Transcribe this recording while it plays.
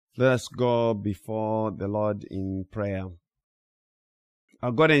Let us go before the Lord in prayer.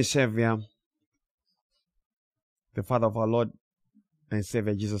 Our God and Savior, the Father of our Lord and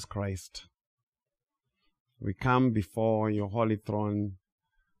Savior Jesus Christ, we come before your holy throne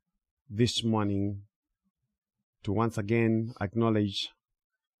this morning to once again acknowledge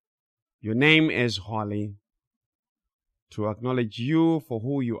your name as holy, to acknowledge you for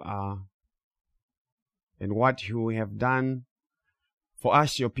who you are and what you have done for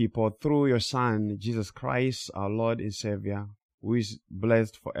us, your people, through your Son, Jesus Christ, our Lord and Savior, who is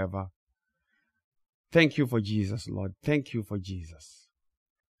blessed forever. Thank you for Jesus, Lord. Thank you for Jesus.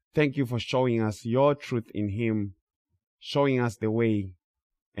 Thank you for showing us your truth in Him, showing us the way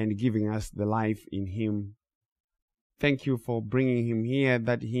and giving us the life in Him. Thank you for bringing Him here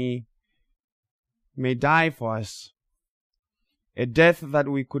that He may die for us, a death that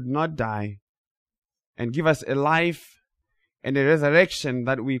we could not die, and give us a life and a resurrection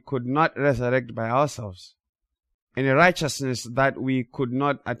that we could not resurrect by ourselves, and a righteousness that we could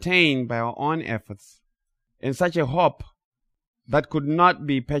not attain by our own efforts, and such a hope that could not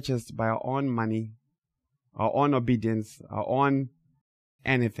be purchased by our own money, our own obedience, our own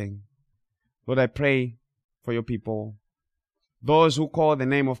anything. Lord, I pray for your people, those who call the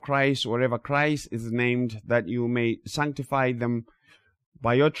name of Christ wherever Christ is named, that you may sanctify them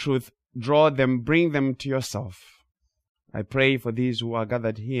by your truth, draw them, bring them to yourself. I pray for these who are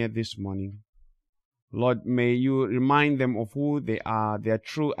gathered here this morning. Lord, may you remind them of who they are, their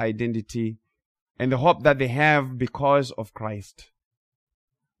true identity, and the hope that they have because of Christ.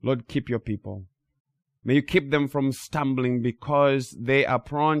 Lord, keep your people. May you keep them from stumbling because they are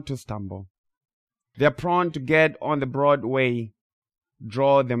prone to stumble. They are prone to get on the broad way.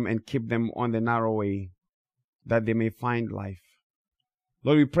 Draw them and keep them on the narrow way, that they may find life.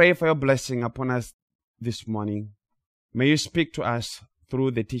 Lord, we pray for your blessing upon us this morning. May you speak to us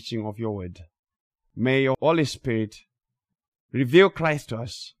through the teaching of your word. May your Holy Spirit reveal Christ to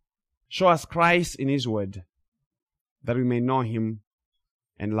us. Show us Christ in His word, that we may know Him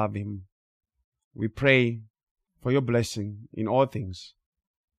and love Him. We pray for your blessing in all things.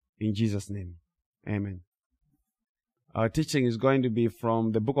 In Jesus' name, amen. Our teaching is going to be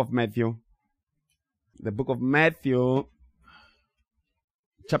from the book of Matthew. The book of Matthew,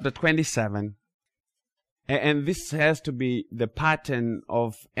 chapter 27. And this has to be the pattern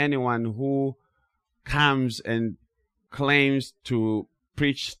of anyone who comes and claims to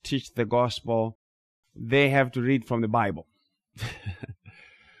teach the gospel. They have to read from the Bible.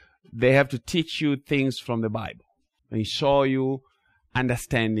 They have to teach you things from the Bible and show you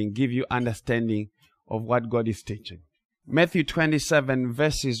understanding, give you understanding of what God is teaching. Matthew 27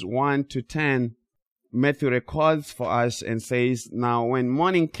 verses 1 to 10, Matthew records for us and says, "Now when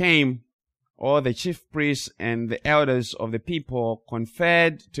morning came, all the chief priests and the elders of the people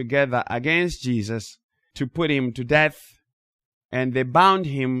conferred together against Jesus to put him to death. And they bound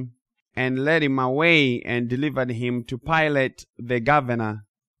him and led him away and delivered him to Pilate the governor.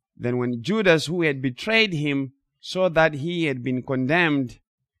 Then when Judas, who had betrayed him, saw that he had been condemned,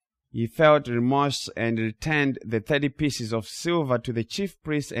 he felt remorse and returned the 30 pieces of silver to the chief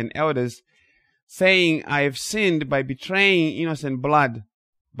priests and elders, saying, 'I have sinned by betraying innocent blood.'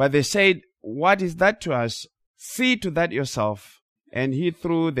 But they said, 'What is that to us? See to that yourself.' And he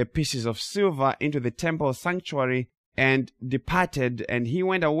threw the pieces of silver into the temple sanctuary and departed, and he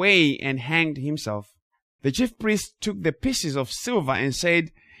went away and hanged himself. The chief priests took the pieces of silver and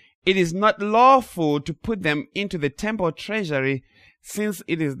said, 'It is not lawful to put them into the temple treasury, since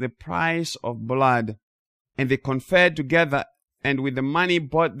it is the price of blood.' And they conferred together, and with the money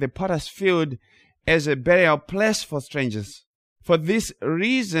bought the potter's field as a burial place for strangers. For this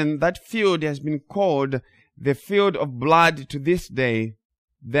reason that field has been called the field of blood to this day.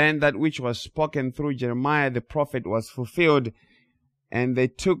 Then that which was spoken through Jeremiah the prophet was fulfilled. And they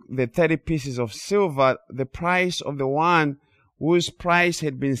took the 30 pieces of silver, the price of the one whose price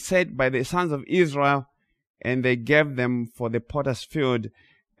had been set by the sons of Israel, and they gave them for the potter's field,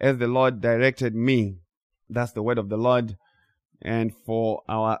 as the Lord directed me." That's the word of the Lord. And for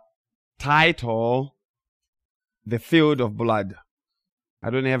our title, "The Field of Blood." I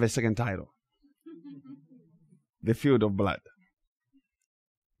don't have a second title. The Field of Blood.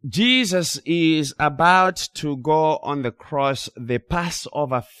 Jesus is about to go on the cross. The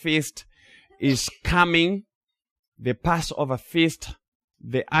Passover feast is coming. The Passover feast,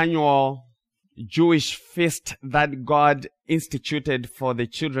 the annual Jewish feast that God instituted for the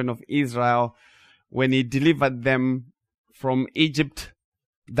children of Israel when He delivered them from Egypt.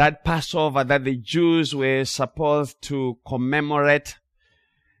 That Passover that the Jews were supposed to commemorate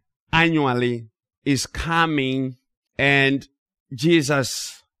annually is coming, and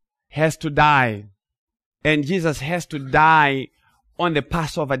Jesus has to die. And Jesus has to die on the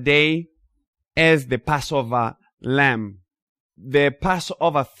Passover day as the Passover lamb. The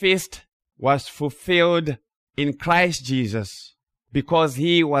Passover feast was fulfilled in Christ Jesus because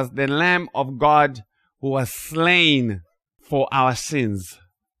he was the Lamb of God who was slain for our sins.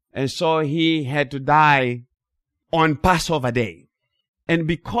 And so he had to die on Passover day. And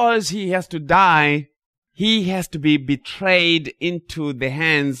because he has to die, he has to be betrayed into the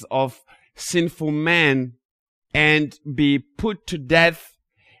hands of sinful men and be put to death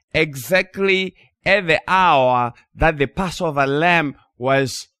exactly at the hour that the Passover lamb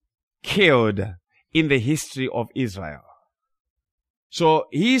was killed in the history of Israel. So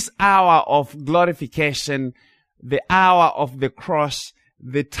his hour of glorification, the hour of the cross,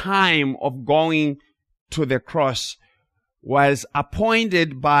 the time of going to the cross was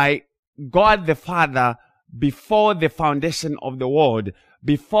appointed by God the Father before the foundation of the world.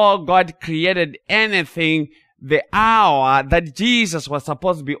 Before God created anything, the hour that Jesus was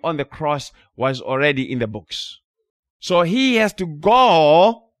supposed to be on the cross was already in the books. So he has to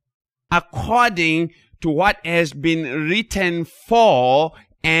go according to what has been written for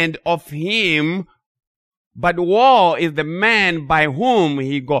and of him, but woe is the man by whom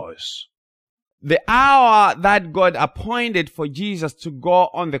he goes. The hour that God appointed for Jesus to go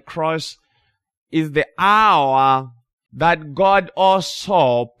on the cross is the hour that God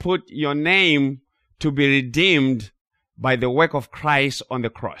also put your name to be redeemed by the work of Christ on the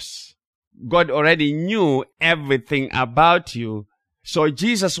cross. God already knew everything about you. So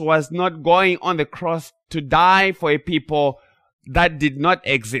Jesus was not going on the cross to die for a people that did not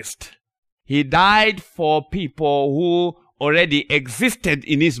exist. He died for people who already existed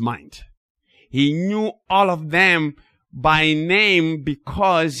in his mind. He knew all of them by name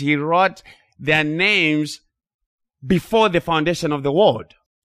because he wrote their names before the foundation of the world.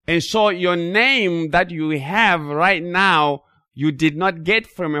 And so your name that you have right now, you did not get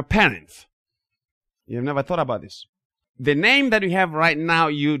from your parents. You've never thought about this. The name that you have right now,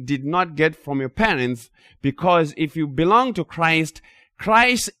 you did not get from your parents, because if you belong to Christ,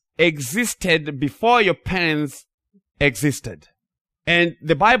 Christ existed before your parents existed. And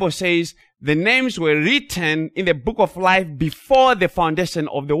the Bible says the names were written in the book of life before the foundation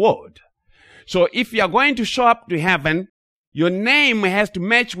of the world. So if you are going to show up to heaven, your name has to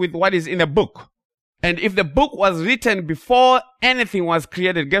match with what is in the book. And if the book was written before anything was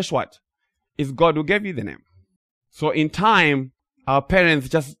created, guess what? It's God who gave you the name. So in time, our parents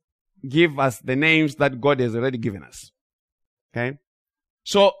just give us the names that God has already given us. Okay?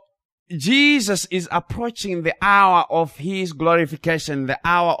 So Jesus is approaching the hour of his glorification, the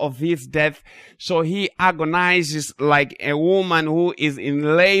hour of his death. So he agonizes like a woman who is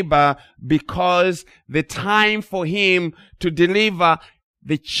in labor because the time for him to deliver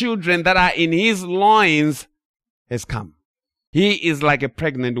the children that are in his loins has come. He is like a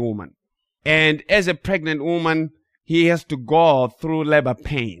pregnant woman. And as a pregnant woman, he has to go through labor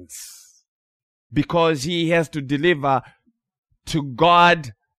pains because he has to deliver to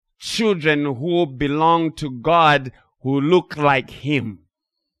God children who belong to God, who look like him.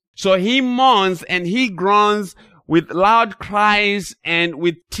 So he mourns and he groans with loud cries and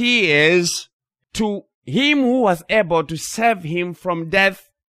with tears to him who was able to save him from death.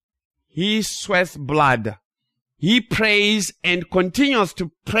 He sweats blood. He prays and continues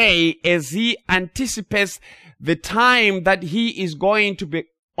to pray as he anticipates the time that he is going to be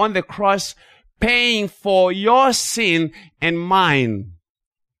on the cross paying for your sin and mine.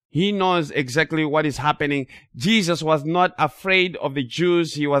 He knows exactly what is happening. Jesus was not afraid of the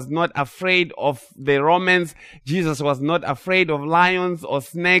Jews. He was not afraid of the Romans. Jesus was not afraid of lions or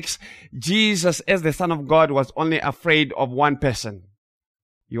snakes. Jesus, as the Son of God, was only afraid of one person.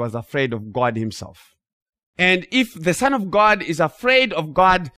 He was afraid of God himself. And if the Son of God is afraid of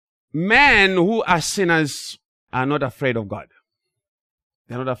God, men who are sinners are not afraid of God.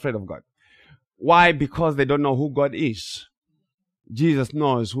 They're not afraid of God. Why? Because they don't know who God is. Jesus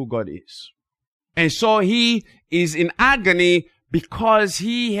knows who God is. And so he is in agony because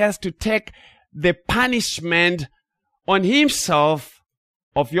he has to take the punishment on himself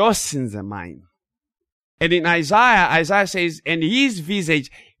of your sins and mine. And in Isaiah says, and his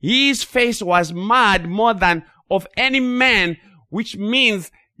visage, his face was marred more than of any man, which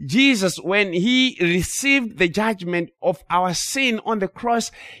means Jesus, when he received the judgment of our sin on the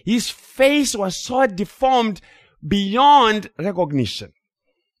cross, his face was so deformed beyond recognition.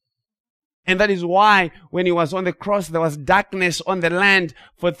 And that is why when he was on the cross, there was darkness on the land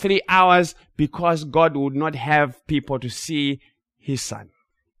for 3 hours, because God would not have people to see his son.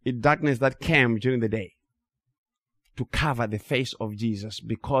 It's darkness that came during the day to cover the face of Jesus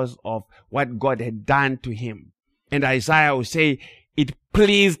because of what God had done to him. And Isaiah will say, it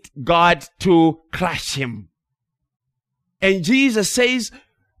pleased God to crush him. And Jesus says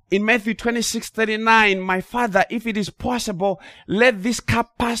in Matthew 26:39, my Father, if it is possible, let this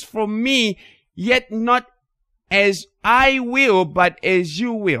cup pass from me, yet not as I will, but as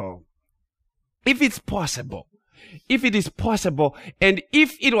you will. If it's possible, if it is possible, and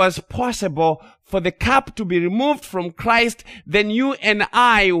if it was possible for the cup to be removed from Christ, then you and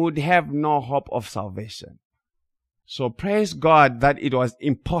I would have no hope of salvation. So praise God that it was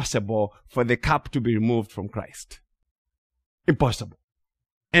impossible for the cup to be removed from Christ. Impossible.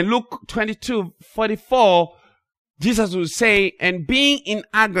 And Luke 22:44, Jesus will say, and being in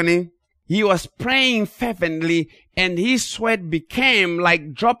agony, he was praying fervently, and his sweat became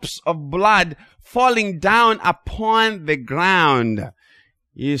like drops of blood falling down upon the ground.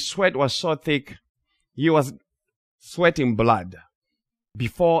 His sweat was so thick, he was sweating blood.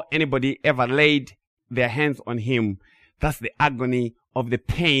 Before anybody ever laid their hands on him, that's the agony of the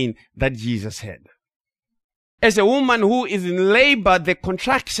pain that Jesus had. As a woman who is in labor, the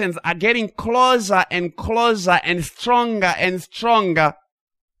contractions are getting closer and closer and stronger and stronger.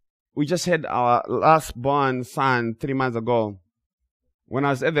 We just had our last born son 3 months ago. When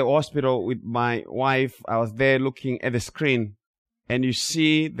I was at the hospital with my wife, I was there looking at the screen, and you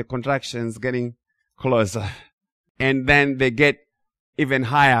see the contractions getting closer. And then they get even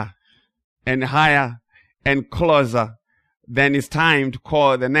higher and higher and closer. Then it's time to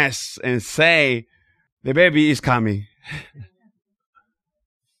call the nurse and say, the baby is coming.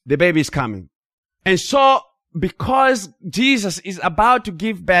 The baby is coming. And so, because Jesus is about to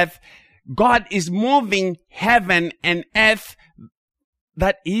give birth, God is moving heaven and earth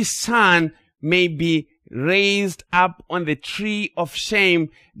that his son may be raised up on the tree of shame.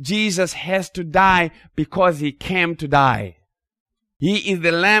 Jesus has to die because he came to die. He is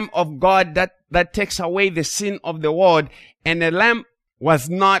the Lamb of God that takes away the sin of the world. And the lamb was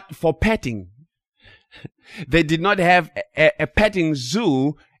not for petting. They did not have a petting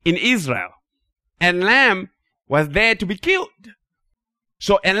zoo in Israel. A lamb was there to be killed.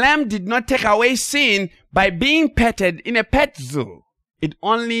 So a lamb did not take away sin by being petted in a pet zoo. It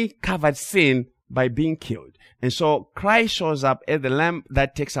only covered sin by being killed. And so Christ shows up as the lamb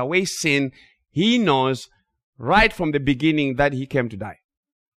that takes away sin. He knows right from the beginning that he came to die.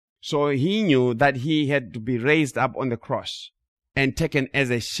 So he knew that he had to be raised up on the cross and taken as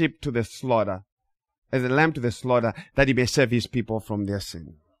a sheep to the slaughter, as a lamb to the slaughter, that he may save his people from their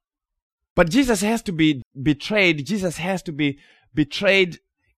sin. But Jesus has to be betrayed. Jesus has to be betrayed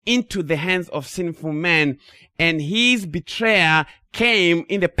into the hands of sinful men. And his betrayer came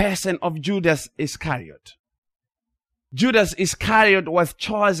in the person of Judas Iscariot. Judas Iscariot was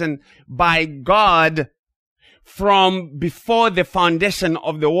chosen by God from before the foundation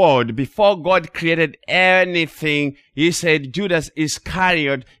of the world. Before God created anything, he said, Judas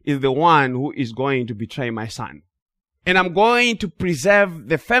Iscariot is the one who is going to betray my son. And I'm going to preserve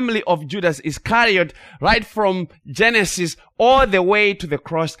the family of Judas Iscariot right from Genesis all the way to the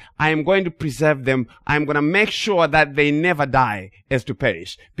cross. I am going to preserve them. I'm going to make sure that they never die as to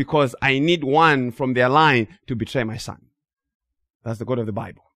perish, because I need one from their line to betray my son. That's the God of the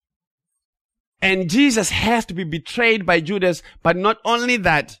Bible. And Jesus has to be betrayed by Judas. But not only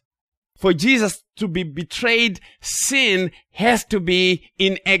that, for Jesus to be betrayed, sin has to be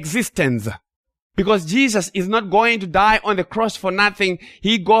in existence. Because Jesus is not going to die on the cross for nothing.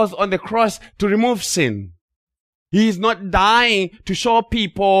 He goes on the cross to remove sin. He is not dying to show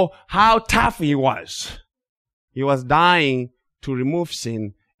people how tough he was. He was dying to remove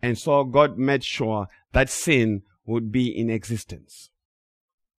sin. And so God made sure that sin would be in existence.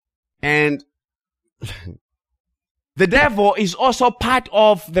 And the devil is also part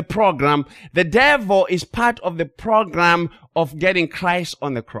of the program. The devil is part of the program of getting Christ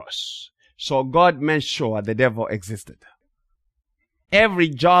on the cross. So God made sure the devil existed. Every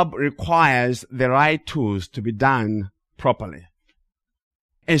job requires the right tools to be done properly.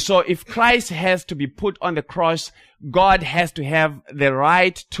 And so if Christ has to be put on the cross, God has to have the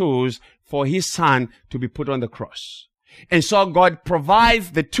right tools for his son to be put on the cross. And so God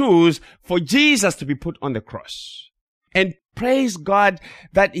provides the tools for Jesus to be put on the cross. And praise God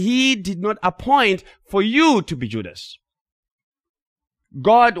that he did not appoint for you to be Judas.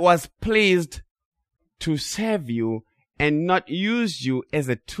 God was pleased to save you and not use you as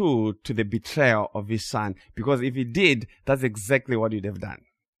a tool to the betrayal of his son. Because if he did, that's exactly what he'd have done.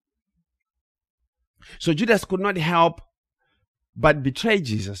 So Judas could not help but betray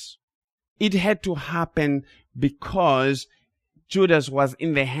Jesus. It had to happen because Judas was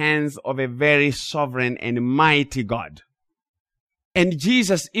in the hands of a very sovereign and mighty God. And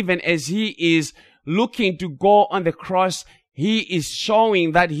Jesus, even as he is looking to go on the cross, he is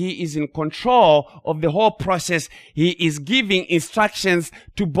showing that he is in control of the whole process. He is giving instructions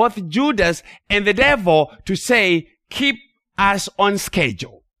to both Judas and the devil to say, keep us on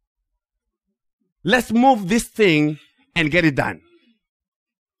schedule. Let's move this thing and get it done.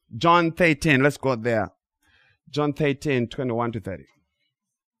 John 13, let's go there. John 13, 21 to 30.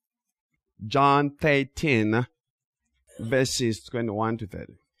 John 13, verses 21 to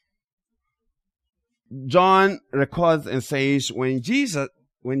 30. John records and says, when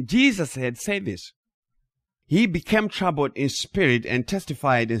Jesus had said this, he became troubled in spirit and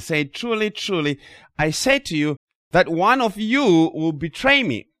testified and said, truly, truly, I say to you that one of you will betray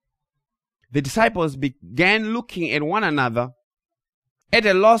me. The disciples began looking at one another, at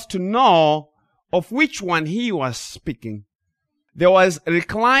a loss to know of which one he was speaking. There was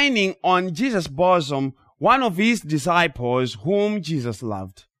reclining on Jesus' bosom one of his disciples whom Jesus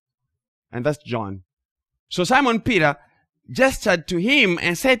loved. And that's John. So Simon Peter gestured to him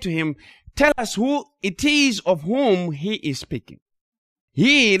and said to him, tell us who it is of whom he is speaking.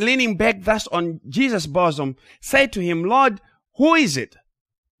 He, leaning back thus on Jesus' bosom, said to him, Lord, who is it?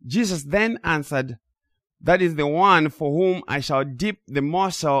 Jesus then answered, that is the one for whom I shall dip the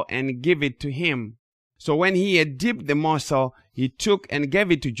morsel and give it to him. So when he had dipped the morsel, he took and gave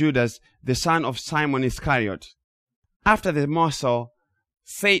it to Judas, the son of Simon Iscariot. After the morsel,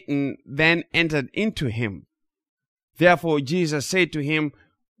 Satan then entered into him. Therefore Jesus said to him,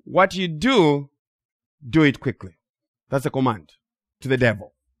 what you do, do it quickly. That's a command to the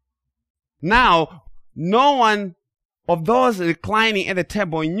devil. Now, no one of those reclining at the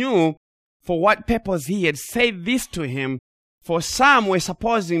table knew for what purpose he had said this to him, for some were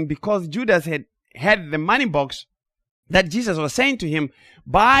supposing because Judas had the money box that Jesus was saying to him,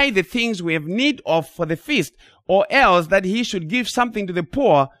 buy the things we have need of for the feast, or else that he should give something to the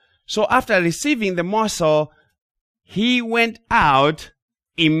poor. So after receiving the morsel, he went out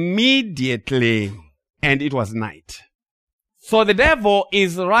immediately, and it was night. So the devil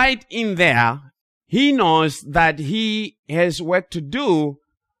is right in there. He knows that he has work to do.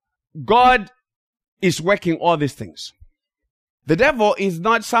 God is working all these things. The devil is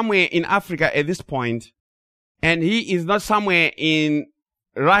not somewhere in Africa at this point, and he is not somewhere in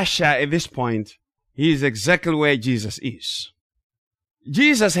Russia at this point. He is exactly where Jesus is.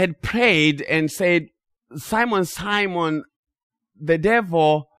 Jesus had prayed and said, Simon, Simon, the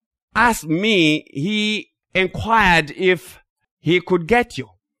devil asked me, he inquired if he could get you,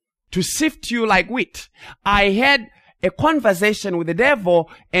 to sift you like wheat. I had a conversation with the devil,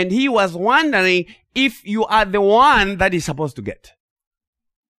 and he was wondering if you are the one that he's supposed to get.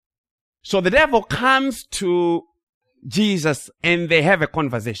 So the devil comes to Jesus, and they have a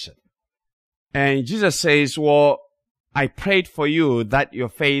conversation. And Jesus says, well, I prayed for you that your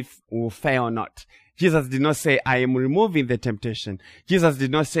faith will fail not. Jesus did not say, I am removing the temptation. Jesus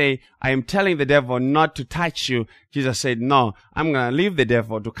did not say, I am telling the devil not to touch you. Jesus said, no, I'm going to leave the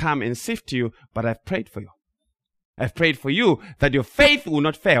devil to come and sift you, but I've prayed for you. I've prayed for you that your faith will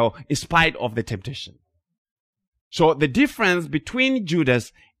not fail in spite of the temptation. So the difference between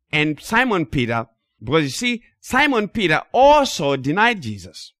Judas and Simon Peter, because you see, Simon Peter also denied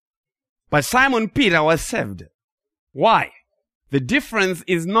Jesus. But Simon Peter was saved. Why? The difference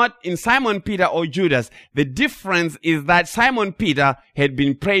is not in Simon Peter or Judas. The difference is that Simon Peter had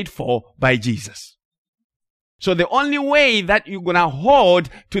been prayed for by Jesus. So the only way that you're going to hold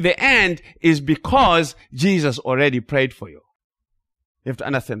to the end is because Jesus already prayed for you. You have to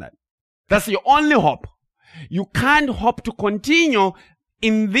understand that. That's your only hope. You can't hope to continue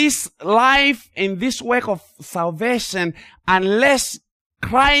in this life, in this work of salvation, unless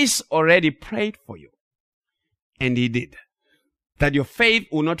Christ already prayed for you. And he did. That your faith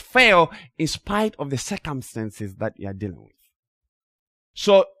will not fail in spite of the circumstances that you are dealing with.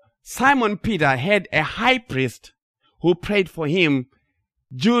 So Simon Peter had a high priest who prayed for him.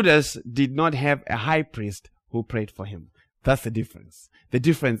 Judas did not have a high priest who prayed for him. That's the difference. The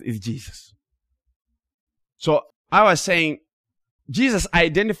difference is Jesus. So I was saying, Jesus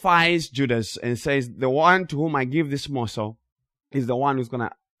identifies Judas and says, the one to whom I give this morsel is the one who's going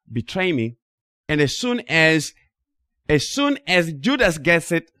to betray me. And as soon as Judas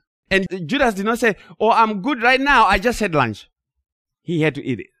gets it, and Judas did not say, oh, I'm good right now, I just had lunch. He had to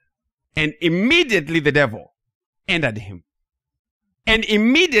eat it. And immediately the devil entered him. And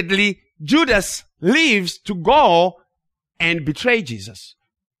immediately Judas leaves to go and betray Jesus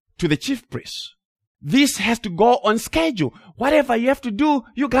to the chief priests. This has to go on schedule. Whatever you have to do,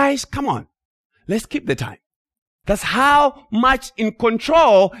 you guys, come on. Let's keep the time. That's how much in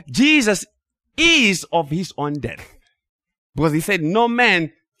control Jesus is of his own death. Because he said, no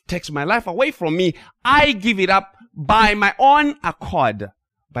man takes my life away from me. I give it up by my own accord,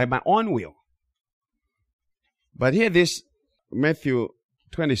 by my own will. But hear this, Matthew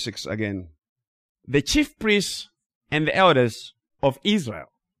 26 again. The chief priests and the elders of Israel,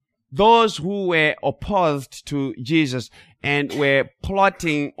 those who were opposed to Jesus and were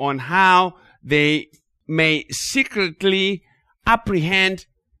plotting on how they may secretly apprehend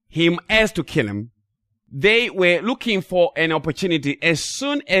him as to kill him, they were looking for an opportunity. As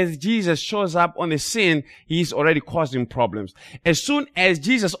soon as Jesus shows up on the scene, he's already causing problems. As soon as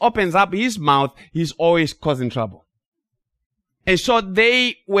Jesus opens up his mouth, he's always causing trouble. And so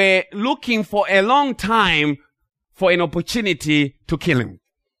they were looking for a long time for an opportunity to kill him.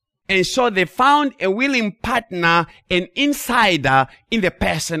 And so they found a willing partner, an insider in the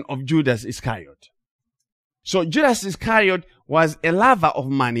person of Judas Iscariot. So Judas Iscariot was a lover of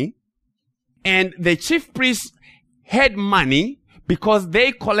money, and the chief priests had money because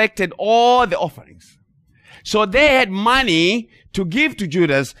they collected all the offerings. So they had money to give to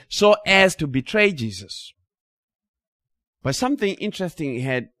Judas so as to betray Jesus. But something interesting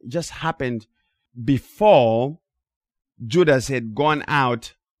had just happened before Judas had gone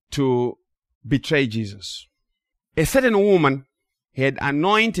out to betray Jesus. A certain woman had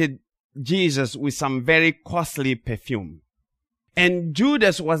anointed Jesus with some very costly perfume. And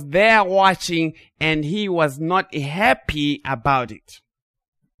Judas was there watching, and he was not happy about it.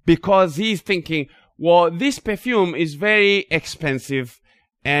 Because he's thinking, well, this perfume is very expensive,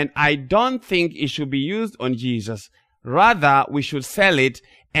 and I don't think it should be used on Jesus. Rather, we should sell it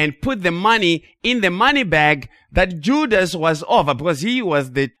and put the money in the money bag that Judas was over, because he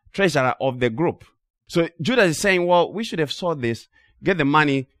was the treasurer of the group. So Judas is saying, well, we should have sold this, get the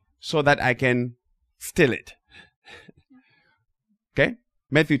money so that I can steal it. Okay?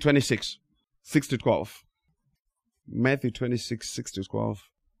 Matthew 26, 6 to 12. Matthew 26, 6 to 12.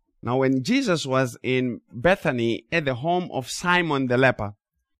 Now when Jesus was in Bethany at the home of Simon the leper,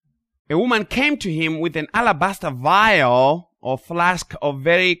 a woman came to him with an alabaster vial or flask of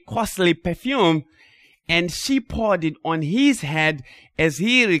very costly perfume, and she poured it on his head as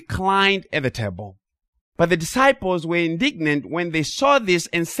he reclined at the table. But the disciples were indignant when they saw this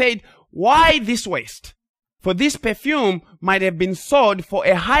and said, "Why this waste? For this perfume might have been sold for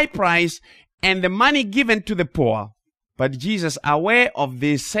a high price and the money given to the poor." But Jesus, aware of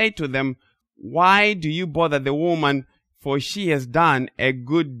this, said to them, "Why do you bother the woman? For she has done a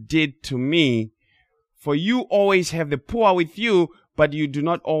good deed to me. For you always have the poor with you, but you do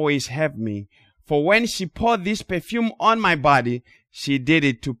not always have me. For when she poured this perfume on my body, she did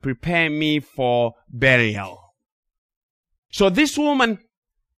it to prepare me for burial." So this woman,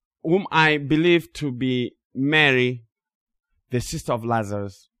 whom I believe to be Mary, the sister of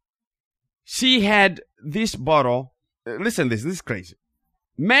Lazarus, she had this bottle. Listen to this is crazy.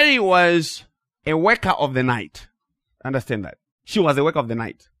 Mary was a worker of the night. Understand that. She was a worker of the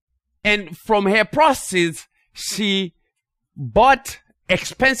night. And from her proceeds, she bought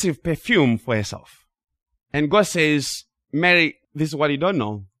expensive perfume for herself. And God says, "Mary, this is what you don't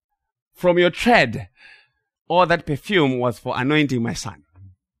know. From your tread, all that perfume was for anointing my son."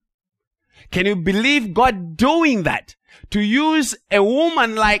 Can you believe God doing that? To use a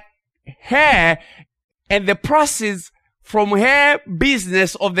woman like her and the proceeds from her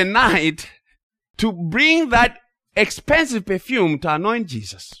business of the night to bring that expensive perfume to anoint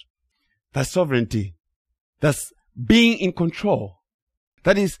Jesus. That's sovereignty. That's being in control.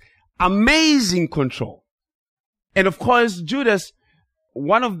 That is amazing control. And of course, Judas,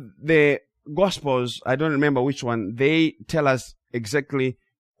 one of the Gospels, I don't remember which one, they tell us exactly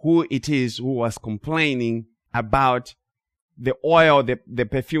who it is who was complaining about the oil, the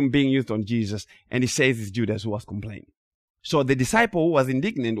perfume being used on Jesus. And he says it's Judas who was complaining. So the disciple who was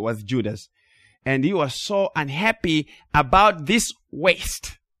indignant was Judas. And he was so unhappy about this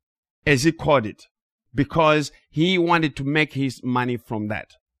waste, as he called it, because he wanted to make his money from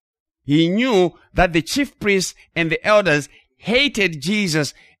that. He knew that the chief priests and the elders hated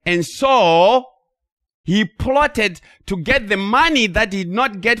Jesus, and so he plotted to get the money that he did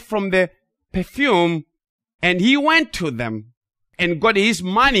not get from the perfume, and he went to them and got his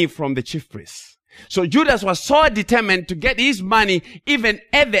money from the chief priests. So Judas was so determined to get his money even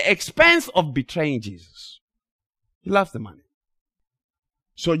at the expense of betraying Jesus. He loves the money.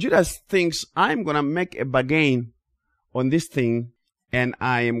 So Judas thinks, I'm going to make a bargain on this thing, and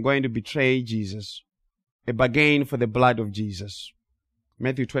I am going to betray Jesus. A bargain for the blood of Jesus.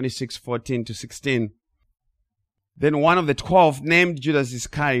 Matthew 26, 14 to 16. Then one of the 12, named Judas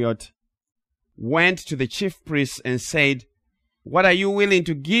Iscariot, went to the chief priests and said, "What are you willing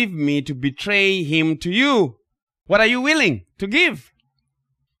to give me to betray him to you? What are you willing to give?"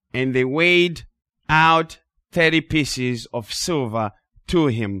 And they weighed out 30 pieces of silver to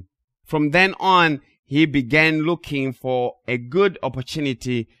him. From then on, he began looking for a good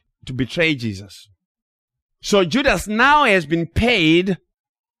opportunity to betray Jesus. So Judas now has been paid.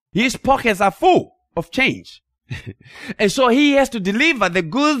 His pockets are full of change. And so he has to deliver the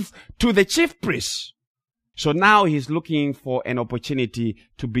goods to the chief priests. So now he's looking for an opportunity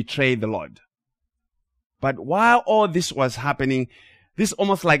to betray the Lord. But while all this was happening, this is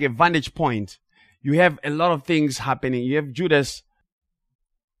almost like a vantage point. You have a lot of things happening. You have Judas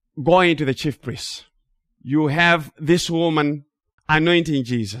going to the chief priests. You have this woman anointing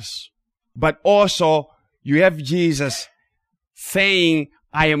Jesus. But also you have Jesus saying,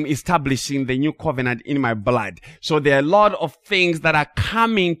 "I am establishing the new covenant in my blood." So there are a lot of things that are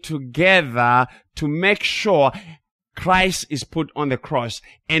coming together to make sure Christ is put on the cross.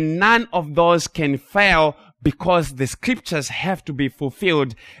 And none of those can fail because the scriptures have to be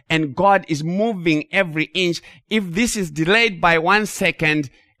fulfilled and God is moving every inch. If this is delayed by 1 second,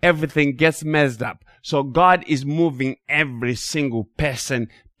 everything gets messed up. So God is moving every single person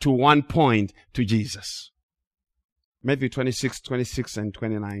to one point, to Jesus. Matthew 26 and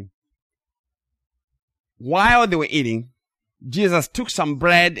 29. While they were eating, Jesus took some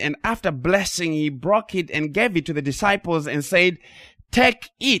bread and after blessing, he broke it and gave it to the disciples and said, "Take,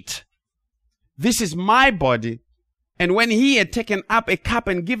 eat. This is my body." And when he had taken up a cup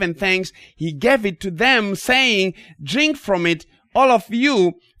and given thanks, he gave it to them, saying, "Drink from it, all of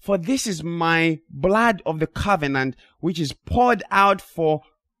you, for this is my blood of the covenant, which is poured out for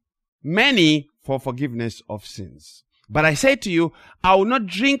many for forgiveness of sins. But I say to you, I will not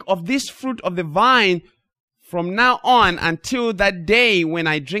drink of this fruit of the vine from now on until that day when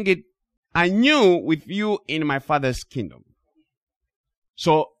I drink it anew with you in my Father's kingdom."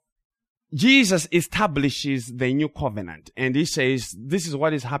 So Jesus establishes the new covenant and he says, this is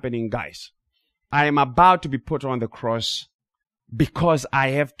what is happening, guys. I am about to be put on the cross because I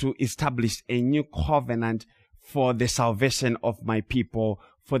have to establish a new covenant for the salvation of my people,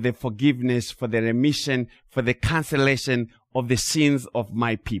 for the forgiveness, for the remission, for the cancellation of the sins of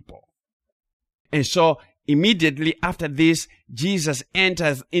my people. And so immediately after this, Jesus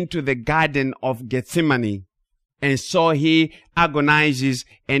enters into the Garden of Gethsemane. And so he agonizes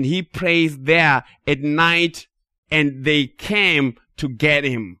and he prays there at night and they came to get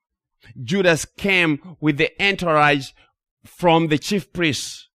him. Judas came with the entourage from the chief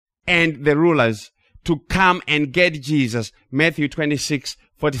priests and the rulers to come and get Jesus. Matthew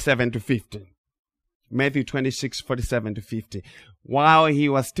 26:47-50. Matthew 26:47-50. While he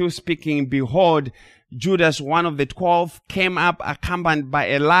was still speaking, behold, Judas, one of the 12, came up accompanied by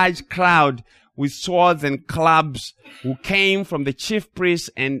a large crowd with swords and clubs, who came from the chief priests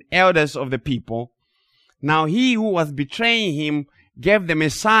and elders of the people. Now he who was betraying him gave them a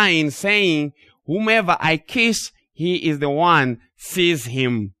sign, saying, "Whomever I kiss, he is the one, seize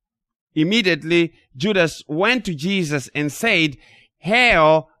him." Immediately Judas went to Jesus and said,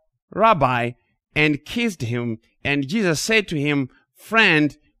 "Hail, Rabbi," and kissed him. And Jesus said to him,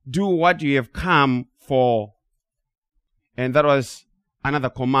 "Friend, do what you have come for." And that was another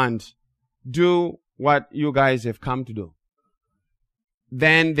command. Do what you guys have come to do.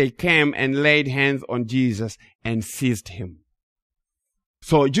 Then they came and laid hands on Jesus and seized him.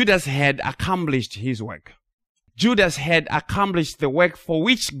 So Judas had accomplished his work. Judas had accomplished the work for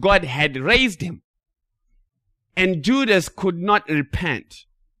which God had raised him. And Judas could not repent.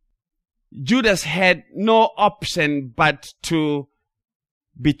 Judas had no option but to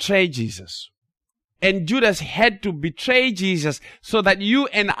betray Jesus. And Judas had to betray Jesus so that you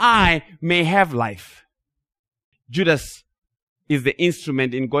and I may have life. Judas is the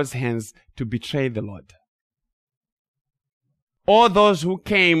instrument in God's hands to betray the Lord. All those who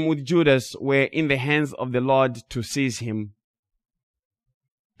came with Judas were in the hands of the Lord to seize him.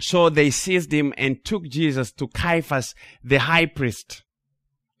 So they seized him and took Jesus to Caiaphas, the high priest,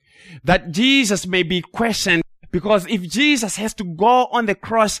 that Jesus may be questioned. Because if Jesus has to go on the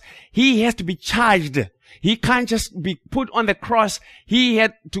cross, he has to be charged. He can't just be put on the cross. He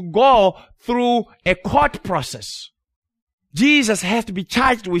had to go through a court process. Jesus has to be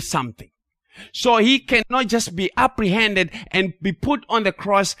charged with something. So he cannot just be apprehended and be put on the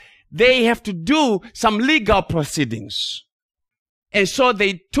cross. They have to do some legal proceedings. And so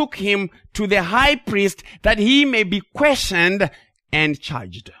they took him to the high priest that he may be questioned and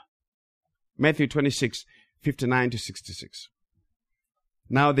charged. Matthew 26:59-66.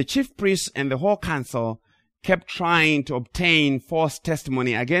 Now the chief priests and the whole council kept trying to obtain false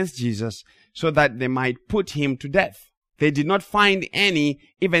testimony against Jesus, so that they might put him to death. They did not find any,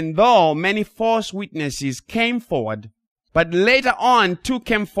 even though many false witnesses came forward. But later on, 2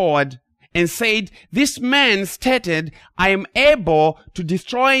 came forward and said, "This man stated, 'I am able to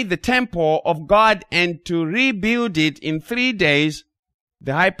destroy the temple of God and to rebuild it in 3 days.'"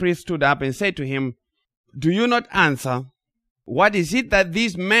 The high priest stood up and said to him, "Do you not answer? What is it that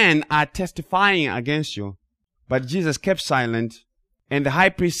these men are testifying against you?" But Jesus kept silent, and the high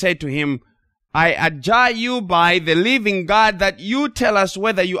priest said to him, "I adjure you by the living God that you tell us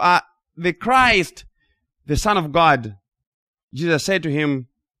whether you are the Christ, the Son of God." Jesus said to him,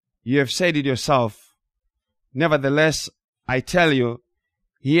 "You have said it yourself. Nevertheless, I tell you,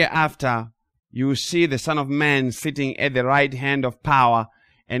 hereafter you will see the Son of Man sitting at the right hand of power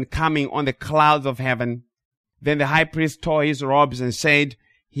and coming on the clouds of heaven." Then the high priest tore his robes and said,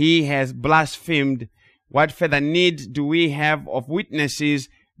 "He has blasphemed. What further need do we have of witnesses?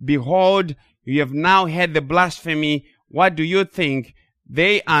 Behold, you have now heard the blasphemy. What do you think?"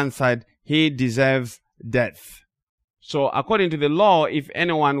 They answered, "He deserves death." So according to the law, if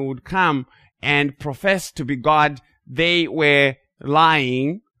anyone would come and profess to be God, they were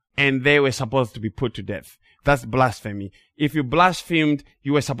lying and they were supposed to be put to death. That's blasphemy. If you blasphemed,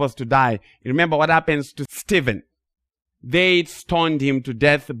 you were supposed to die. Remember what happens to Stephen. They stoned him to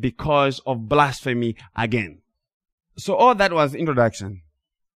death because of blasphemy again. So all that was introduction.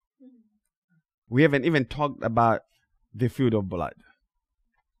 We haven't even talked about the field of blood.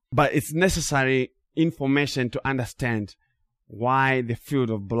 But it's necessary information to understand why the field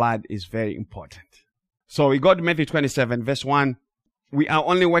of blood is very important. So we go to Matthew 27, verse 1. We are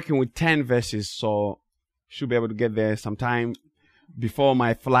only working with 10 verses, so should be able to get there sometime before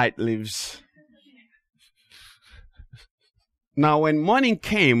my flight leaves. Now when morning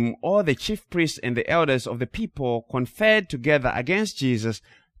came, all the chief priests and the elders of the people conferred together against Jesus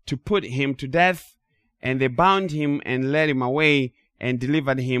to put him to death, and they bound him and led him away and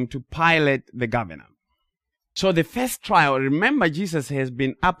delivered him to Pilate the governor. So the first trial, remember Jesus has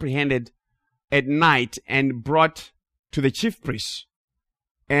been apprehended at night and brought to the chief priests.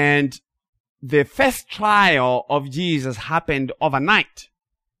 And the first trial of Jesus happened overnight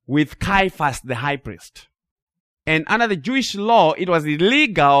with Caiaphas the high priest. And under the Jewish law, it was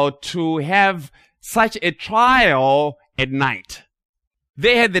illegal to have such a trial at night.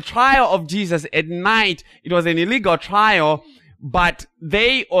 They had the trial of Jesus at night. It was an illegal trial, but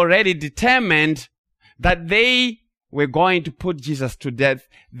they already determined that they were going to put Jesus to death.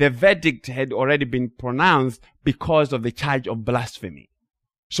 The verdict had already been pronounced because of the charge of blasphemy.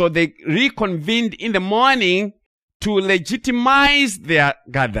 So they reconvened in the morning to legitimize their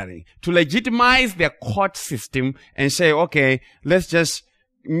gathering, to legitimize their court system and say, okay, let's just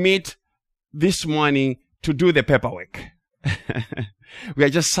meet this morning to do the paperwork. We are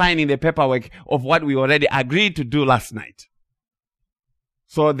just signing the paperwork of what we already agreed to do last night.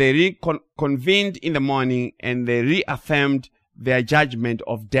 So they reconvened in the morning and they reaffirmed their judgment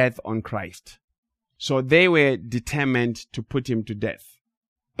of death on Christ. So they were determined to put him to death.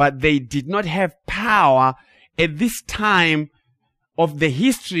 But they did not have power at this time of the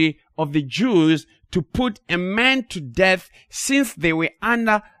history of the Jews to put a man to death since they were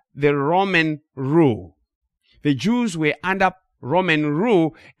under the Roman rule. The Jews were under Roman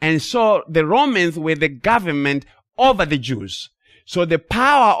rule, and so the Romans were the government over the Jews. So the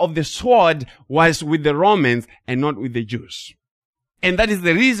power of the sword was with the Romans and not with the Jews. And that is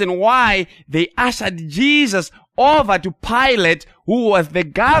the reason why they ushered Jesus over to Pilate, who was the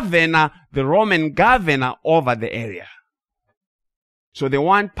governor, the Roman governor over the area. So they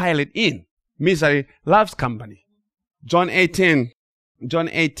want Pilate in. Misery loves company. John 18,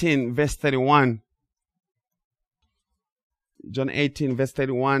 verse 31. John 18, verse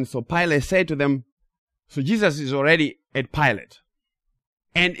 31. So Pilate said to them, so Jesus is already at Pilate.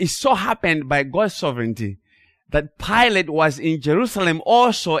 And it so happened by God's sovereignty that Pilate was in Jerusalem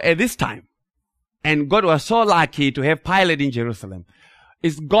also at this time. And God was so lucky to have Pilate in Jerusalem.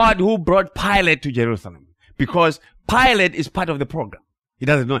 It's God who brought Pilate to Jerusalem, because Pilate is part of the program. He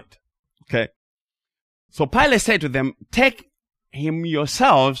doesn't know it. Okay. So Pilate said to them, take him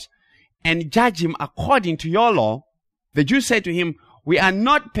yourselves and judge him according to your law. The Jews said to him, we are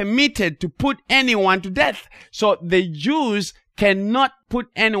not permitted to put anyone to death. So the Jews cannot put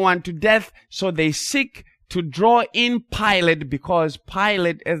anyone to death. So they seek to draw in Pilate, because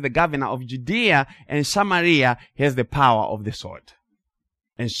Pilate, as the governor of Judea and Samaria, has the power of the sword.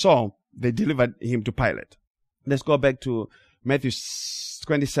 And so they delivered him to Pilate. Let's go back to Matthew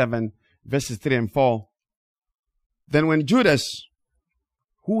 27, verses 3 and 4. Then when Judas,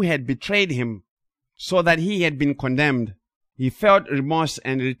 who had betrayed him, saw that he had been condemned, he felt remorse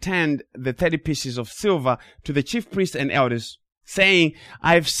and returned the 30 pieces of silver to the chief priests and elders, saying,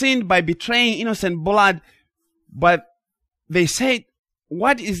 I have sinned by betraying innocent blood. But they said,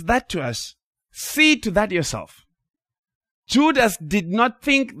 what is that to us? See to that yourself. Judas did not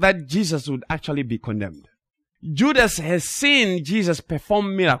think that Jesus would actually be condemned. Judas has seen Jesus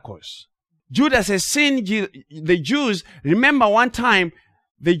perform miracles. Judas has seen the Jews. Remember one time,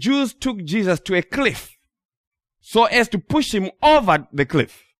 the Jews took Jesus to a cliff so as to push him over the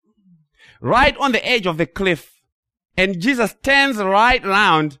cliff. Right on the edge of the cliff. And Jesus turns right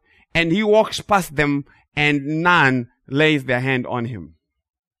around and he walks past them and none lays their hand on him.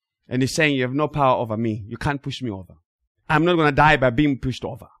 And he's saying, you have no power over me. You can't push me over. I'm not going to die by being pushed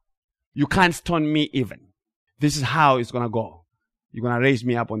over. You can't stone me even. This is how it's going to go. You're going to raise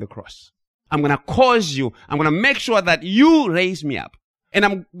me up on the cross. I'm going to cause you. I'm going to make sure that you raise me up. And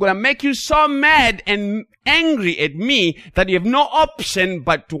I'm going to make you so mad and angry at me that you have no option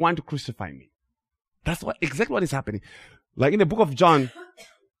but to want to crucify me. That's exactly what is happening. Like in the book of John,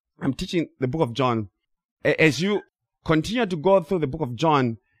 I'm teaching the book of John. As you continue to go through the book of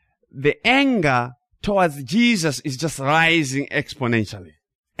John, the anger towards Jesus is just rising exponentially.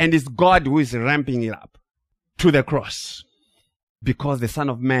 And it's God who is ramping it up to the cross. Because the Son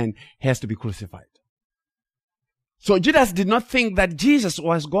of Man has to be crucified. So Judas did not think that Jesus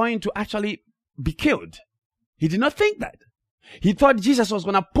was going to actually be killed. He did not think that. He thought Jesus was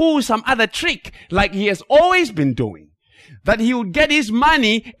going to pull some other trick like he has always been doing. That he would get his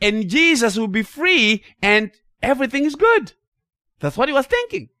money and Jesus would be free and everything is good. That's what he was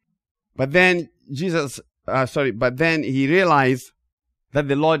thinking. But then he realized that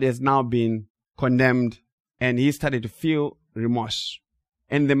the Lord has now been condemned and he started to feel remorse.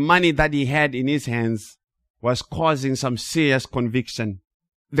 And the money that he had in his hands was causing some serious conviction.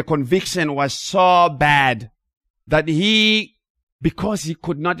 The conviction was so bad that because he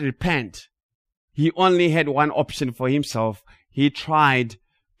could not repent, he only had one option for himself. He tried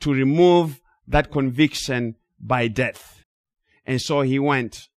to remove that conviction by death. And so he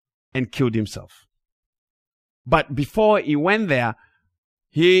went and killed himself. But before he went there,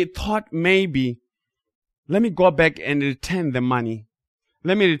 he thought maybe, let me go back and return the money.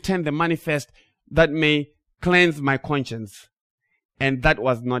 Let me return the money first. That may cleanse my conscience. And that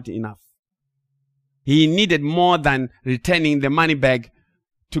was not enough. He needed more than returning the money bag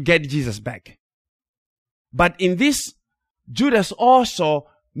to get Jesus back. But in this, Judas also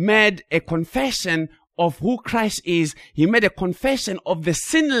made a confession of who Christ is. He made a confession of the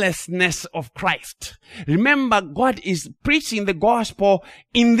sinlessness of Christ. Remember, God is preaching the gospel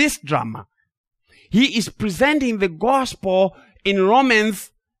in this drama. He is presenting the gospel in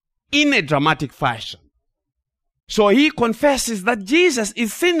Romans in a dramatic fashion. So he confesses that Jesus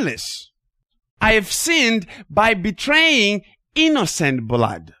is sinless. I have sinned by betraying innocent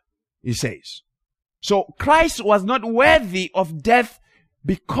blood, he says. So Christ was not worthy of death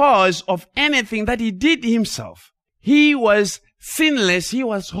because of anything that he did himself. He was sinless, he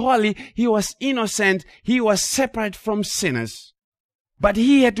was holy, he was innocent, he was separate from sinners. But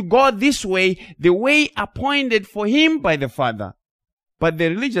he had to go this way, the way appointed for him by the Father. But the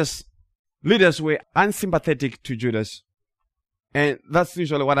religious leaders were unsympathetic to Judas. And that's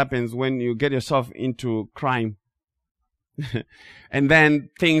usually what happens when you get yourself into crime. And then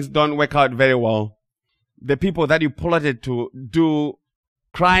things don't work out very well. The people that you plotted to do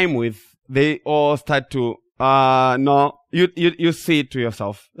crime with, they all start to, no, you see it to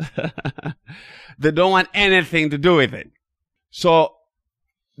yourself. They don't want anything to do with it. So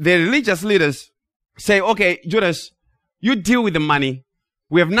the religious leaders say, okay, Judas, you deal with the money.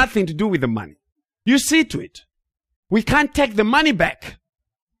 We have nothing to do with the money. You see to it. We can't take the money back.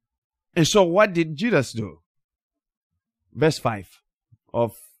 And so what did Judas do? Verse 5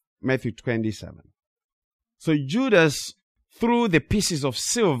 of Matthew 27. So Judas threw the pieces of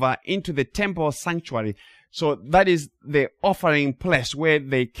silver into the temple sanctuary. So that is the offering place where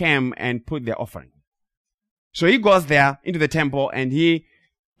they came and put their offering. So he goes there into the temple and he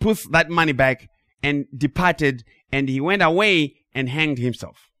puts that money back and departed, and he went away and hanged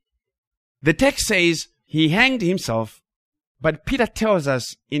himself. The text says he hanged himself, but Peter tells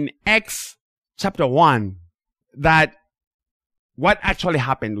us in Acts chapter 1 that what actually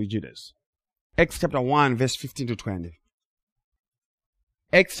happened with Judas. Acts chapter 1 verse 15 to 20.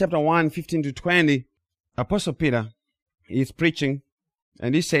 Acts chapter 1 15 to 20, Apostle Peter is preaching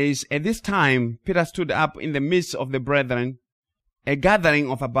and he says, at this time Peter stood up in the midst of the brethren. A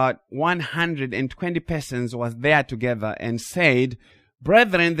gathering of about 120 persons was there together and said,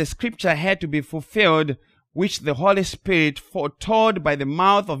 brethren, the scripture had to be fulfilled, which the Holy Spirit foretold by the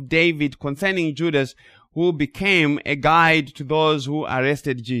mouth of David concerning Judas, who became a guide to those who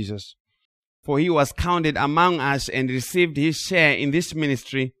arrested Jesus. For he was counted among us and received his share in this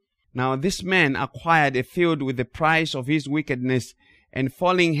ministry. Now this man acquired a field with the price of his wickedness, and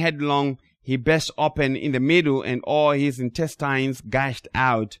falling headlong, he burst open in the middle, and all his intestines gushed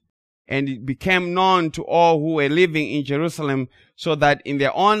out. And it became known to all who were living in Jerusalem, so that in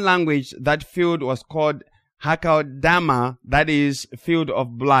their own language that field was called Hakeldama, that is, field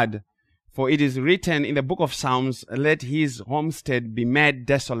of blood. For it is written in the book of Psalms, let his homestead be made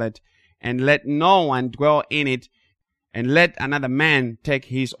desolate, and let no one dwell in it, and let another man take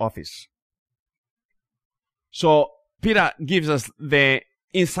his office. So Peter gives us the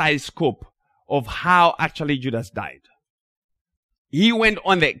inside scoop of how actually Judas died. He went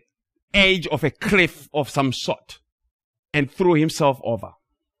on the edge of a cliff of some sort and threw himself over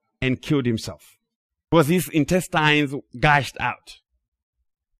and killed himself because his intestines gushed out.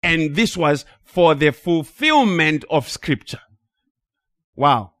 And this was for the fulfillment of Scripture.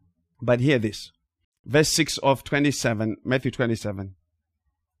 Wow. But hear this. Verse 6 of 27, Matthew 27.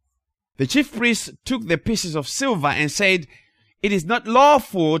 The chief priests took the pieces of silver and said, it is not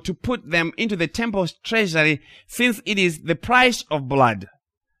lawful to put them into the temple's treasury, since it is the price of blood.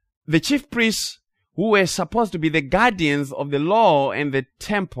 The chief priests, who were supposed to be the guardians of the law and the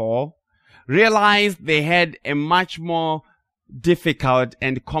temple, realized they had a much more difficult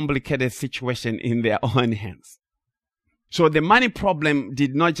and complicated situation in their own hands. So the money problem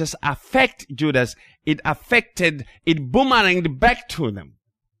did not just affect Judas, it boomeranged back to them.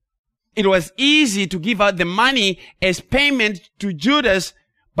 It was easy to give out the money as payment to Judas,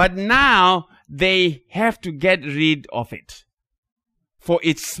 but now they have to get rid of it. For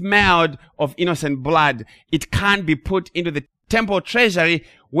it smelled of innocent blood. It can't be put into the temple treasury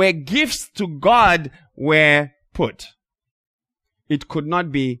where gifts to God were put. It could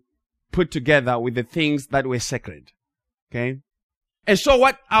not be put together with the things that were sacred. Okay? And so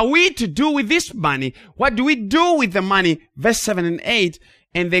what are we to do with this money? What do we do with the money? Verse 7 and 8.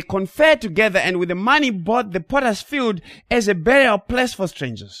 And they conferred together, and with the money bought the potter's field as a burial place for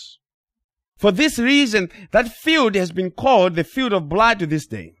strangers. For this reason, that field has been called the field of blood to this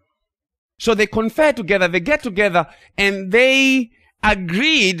day. So they confer together, they get together, and they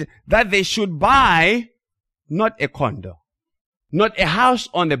agreed that they should buy not a condo, not a house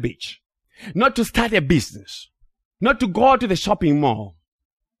on the beach, not to start a business, not to go to the shopping mall,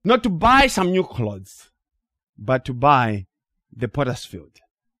 not to buy some new clothes, but to buy the potter's field.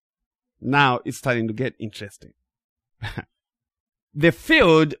 Now it's starting to get interesting. The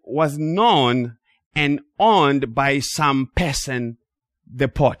field was known and owned by some person, the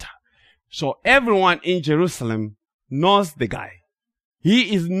potter. So everyone in Jerusalem knows the guy.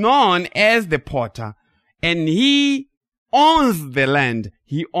 He is known as the potter, and he owns the land.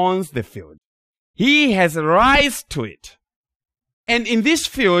 He owns the field. He has rights to it. And in this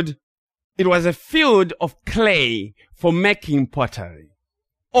field, it was a field of clay for making pottery.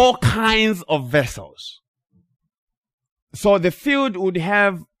 All kinds of vessels. So the field would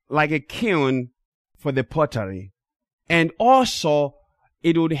have like a kiln for the pottery. And also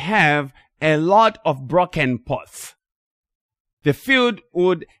it would have a lot of broken pots. The field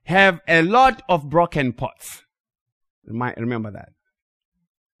would have a lot of broken pots. You might remember that.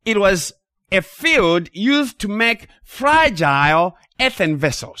 It was a field used to make fragile earthen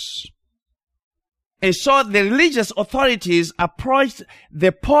vessels. And so the religious authorities approached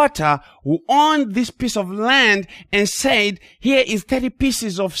the potter who owned this piece of land and said, here is 30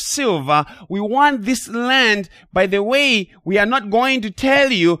 pieces of silver. We want this land. By the way, we are not going to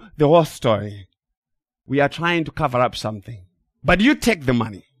tell you the whole story. We are trying to cover up something. But you take the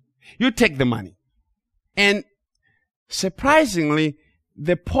money. You take the money. And surprisingly,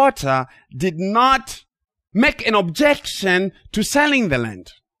 the potter did not make an objection to selling the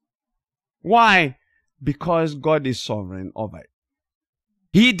land. Why? Because God is sovereign over it.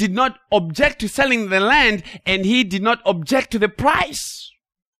 He did not object to selling the land, and he did not object to the price.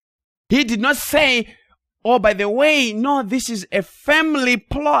 He did not say, oh, by the way, no, this is a family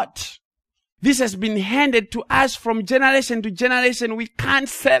plot. This has been handed to us from generation to generation. We can't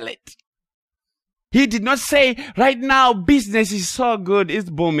sell it. He did not say, right now, business is so good, it's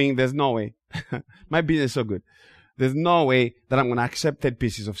booming. There's no way. My business is so good. There's no way that I'm going to accept 30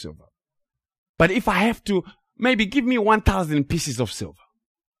 pieces of silver. But if I have to, maybe give me 1,000 pieces of silver.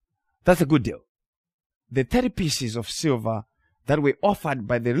 That's a good deal. The 30 pieces of silver that were offered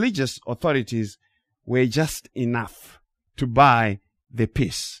by the religious authorities were just enough to buy the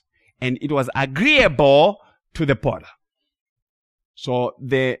piece. And it was agreeable to the potter. So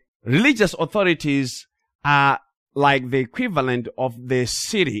the religious authorities are like the equivalent of the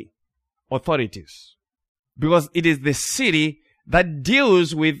city authorities. because it is the city that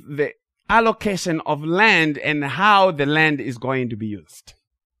deals with the allocation of land and how the land is going to be used.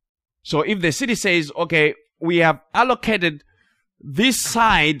 So if the city says, okay, we have allocated this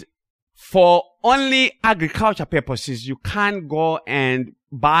side for only agriculture purposes, you can't go and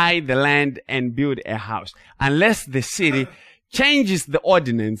buy the land and build a house unless the city changes the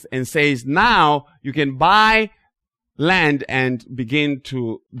ordinance and says, now you can buy land and begin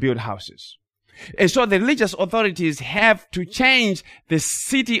to build houses. And so the religious authorities have to change the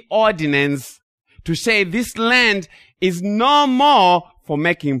city ordinance to say this land is no more for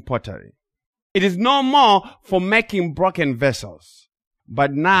making pottery. It is no more for making broken vessels.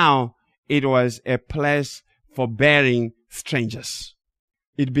 But now it was a place for burying strangers.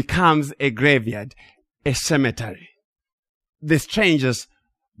 It becomes a graveyard, a cemetery. The strangers,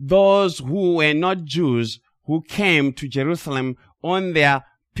 those who were not Jews, who came to Jerusalem on their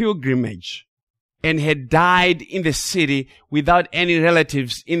pilgrimage and had died in the city without any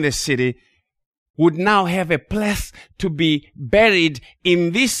relatives in the city, would now have a place to be buried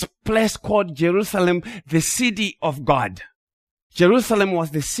in this place called Jerusalem, the city of God. Jerusalem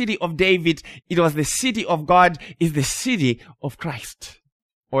was the city of David. It was the city of God. It's the city of Christ.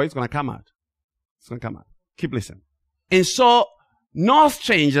 Oh, it's going to come out. It's going to come out. Keep listening. And so, no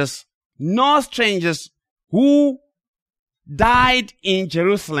strangers who died in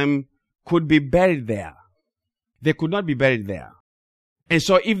Jerusalem could be buried there. They could not be buried there. And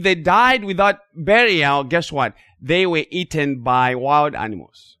so if they died without burial, guess what? They were eaten by wild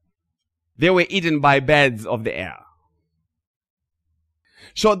animals. They were eaten by birds of the air.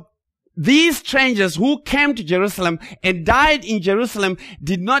 So these strangers who came to Jerusalem and died in Jerusalem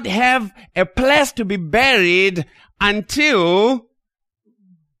did not have a place to be buried until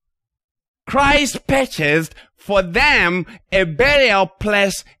Christ purchased for them a burial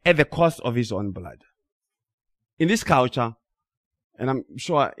place at the cost of his own blood. In this culture, and I'm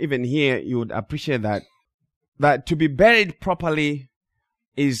sure even here you would appreciate that to be buried properly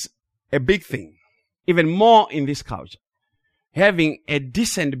is a big thing. Even more in this culture. Having a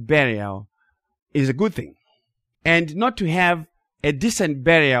decent burial is a good thing. And not to have a decent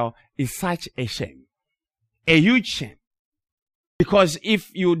burial is such a shame. A huge shame. Because if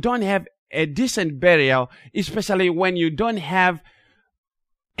you don't have a decent burial, especially when you don't have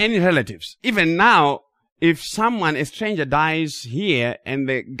any relatives, even now, if a stranger dies here and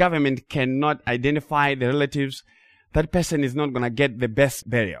the government cannot identify the relatives, that person is not going to get the best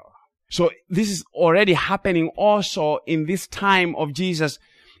burial. So this is already happening also in this time of Jesus.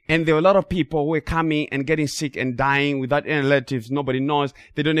 And there were a lot of people who were coming and getting sick and dying without any relatives. Nobody knows.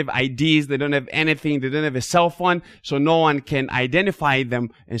 They don't have IDs. They don't have anything. They don't have a cell phone. So no one can identify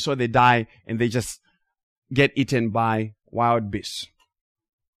them. And so they die and they just get eaten by wild beasts.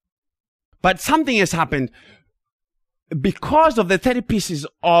 But something has happened. Because of the 30 pieces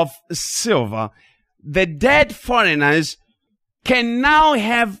of silver, the dead foreigners can now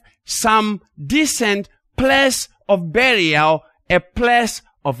have some decent place of burial, a place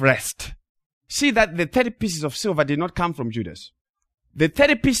of rest. See that the 30 pieces of silver did not come from Judas. The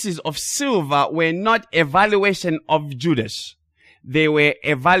 30 pieces of silver were not a valuation of Judas. They were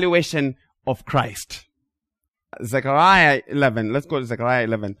a valuation of Christ. Zechariah 11. Let's go to Zechariah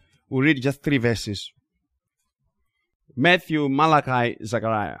 11. We'll read just 3 verses. Matthew, Malachi,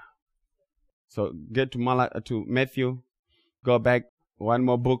 Zechariah. So get to Matthew, go back one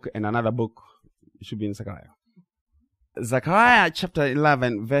more book and another book. It should be in Zechariah. Zechariah chapter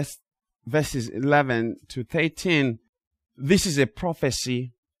 11, verses 11 to 13. This is a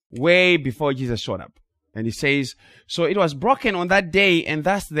prophecy way before Jesus showed up. And he says, so it was broken on that day, and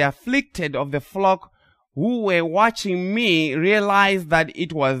thus the afflicted of the flock who were watching me realized that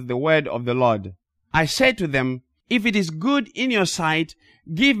it was the word of the Lord. I said to them, if it is good in your sight,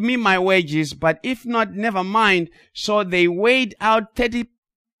 give me my wages, but if not, never mind. So they weighed out 30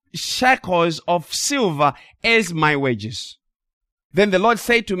 shekels of silver as my wages. Then the Lord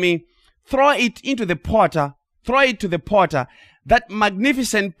said to me, throw it to the potter, that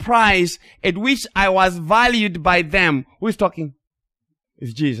magnificent prize at which I was valued by them. Who is talking?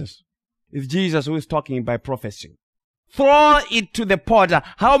 It's Jesus. It's Jesus who is talking by prophecy. Throw it to the potter.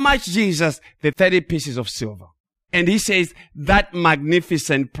 How much, Jesus? The 30 pieces of silver. And he says, that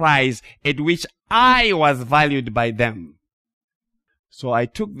magnificent prize at which I was valued by them. So I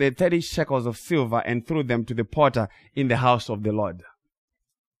took the 30 shekels of silver and threw them to the potter in the house of the Lord.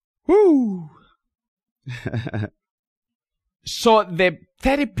 Woo! So the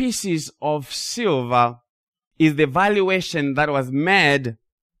 30 pieces of silver is the valuation that was made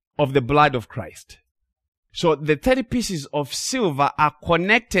of the blood of Christ. So the 30 pieces of silver are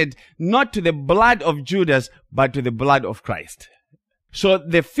connected not to the blood of Judas, but to the blood of Christ. So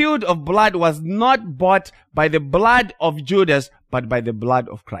the field of blood was not bought by the blood of Judas, but by the blood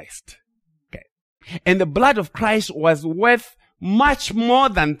of Christ. Okay. And the blood of Christ was worth much more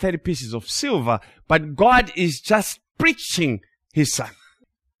than 30 pieces of silver, but God is just preaching his son.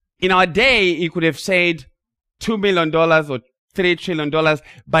 In our day, he could have said $2 million or $3 trillion,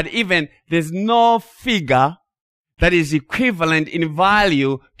 but even there's no figure that is equivalent in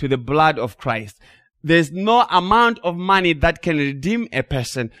value to the blood of Christ. There's no amount of money that can redeem a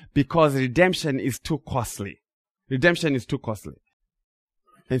person because redemption is too costly. Redemption is too costly.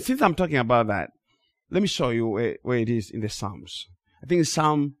 And since I'm talking about that, let me show you where it is in the Psalms. I think it's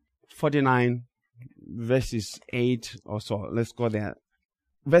Psalm 49, verses 8 or so. Let's go there.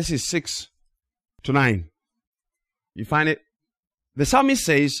 Verses 6 to 9. You find it? The psalmist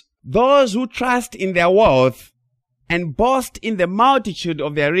says, "Those who trust in their wealth and boast in the multitude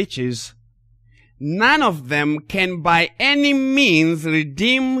of their riches, none of them can by any means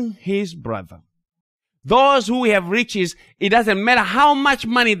redeem his brother." Those who have riches, it doesn't matter how much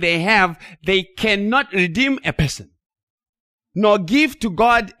money they have, they cannot redeem a person, nor give to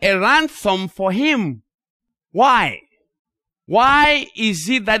God a ransom for him. Why? Why is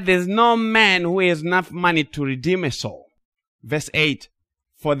it that there's no man who has enough money to redeem a soul? Verse 8,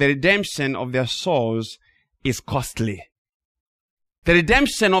 "For the redemption of their souls is costly." The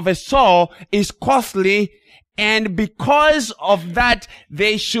redemption of a soul is costly, and because of that,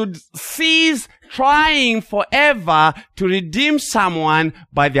 they should cease trying forever to redeem someone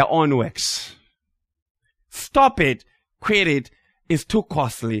by their own works. Stop it. Quit it. It's too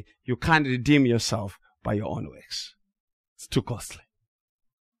costly. You can't redeem yourself by your own works. It's too costly.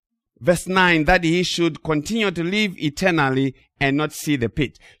 Verse 9, that he should continue to live eternally and not see the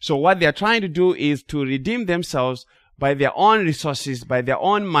pit. So what they're trying to do is to redeem themselves by their own resources, by their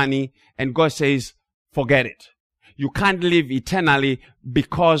own money, and God says, forget it. You can't live eternally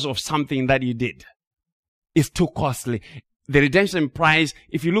because of something that you did. It's too costly. The redemption price,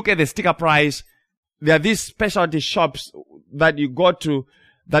 if you look at the sticker price, there are these specialty shops that you go to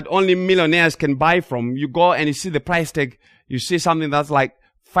that only millionaires can buy from. You go and you see the price tag, you see something that's like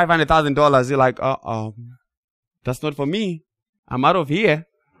 $500,000. You're like, that's not for me. I'm out of here.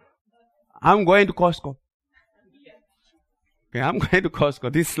 I'm going to Costco. Okay, I'm going to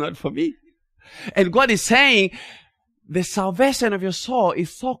Costco. This is not for me. And God is saying, the salvation of your soul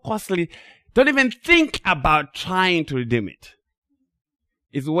is so costly. Don't even think about trying to redeem it.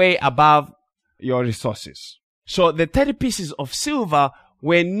 It's way above your resources. So the 30 pieces of silver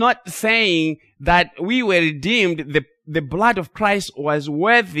were not saying that we were redeemed. The blood of Christ was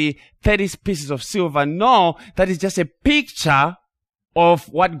worthy 30 pieces of silver. No, that is just a picture of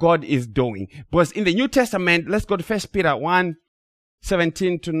what God is doing. Because in the New Testament, let's go to 1 Peter 1,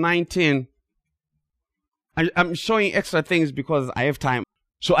 17 to 19. I'm showing extra things because I have time.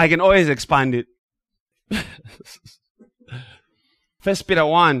 So I can always expand it. 1 Peter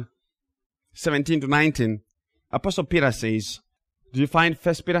 1, 17 to 19. Apostle Peter says, do you find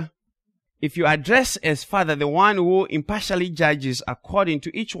 1 Peter? If you address as Father the one who impartially judges according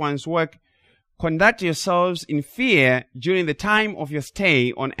to each one's work, conduct yourselves in fear during the time of your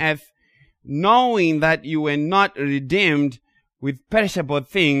stay on earth, knowing that you were not redeemed with perishable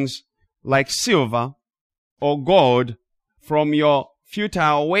things like silver or gold from your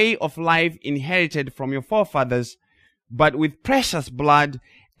futile way of life inherited from your forefathers, but with precious blood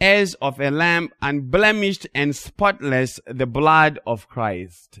as of a lamb, unblemished and spotless, the blood of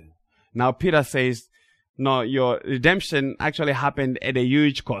Christ. Now Peter says, no, your redemption actually happened at a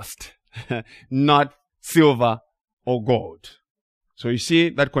huge cost, not silver or gold. So you see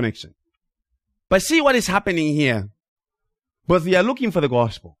that connection. But see what is happening here. But we are looking for the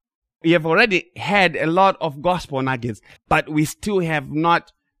gospel. We have already had a lot of gospel nuggets, but we still have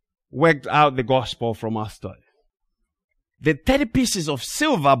not worked out the gospel from our story. The 30 pieces of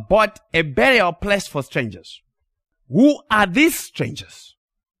silver bought a burial place for strangers. Who are these strangers?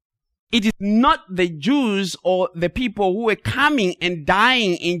 It is not the Jews or the people who were coming and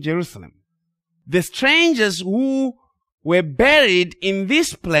dying in Jerusalem. The strangers who were buried in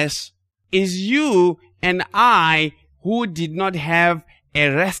this place is you and I who did not have a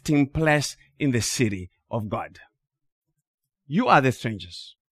resting place in the city of God. You are the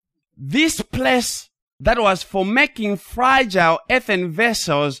strangers. This place that was for making fragile earthen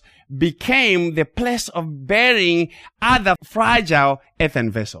vessels became the place of burying other fragile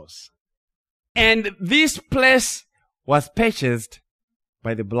earthen vessels. And this place was purchased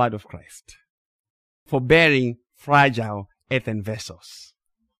by the blood of Christ for burying fragile earthen vessels.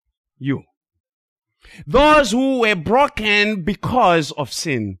 You. Those who were broken because of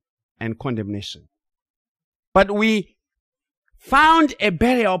sin and condemnation. But we found a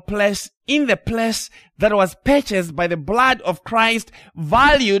burial place in the place that was purchased by the blood of Christ,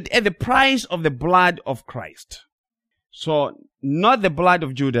 valued at the price of the blood of Christ. So, not the blood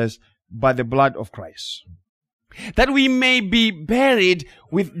of Judas, but the blood of Christ. That we may be buried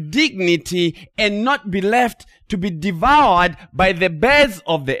with dignity and not be left to be devoured by the birds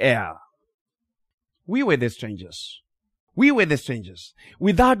of the air. We were the strangers. We were the strangers,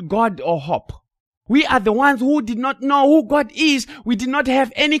 without God or hope. We are the ones who did not know who God is. We did not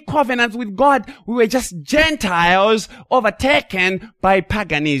have any covenants with God. We were just Gentiles overtaken by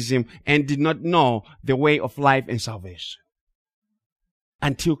paganism and did not know the way of life and salvation.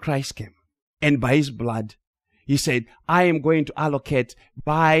 Until Christ came. And by his blood, he said, I am going to allocate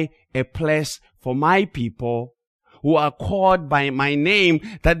by a place for my people who are called by my name,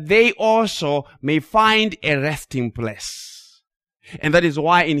 that they also may find a resting place. And that is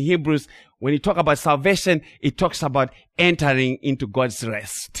why in Hebrews, when you talk about salvation, it talks about entering into God's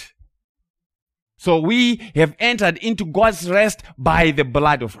rest. So we have entered into God's rest by the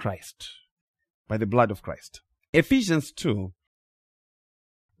blood of Christ. By the blood of Christ. Ephesians 2,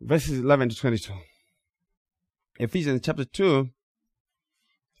 verses 11 to 22. Ephesians chapter 2,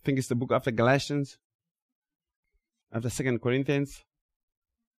 I think it's the book after Galatians, after 2 Corinthians.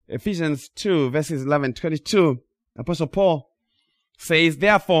 Ephesians 2, verses 11 to 22. Apostle Paul says,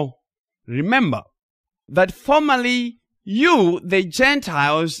 therefore, remember that formerly you, the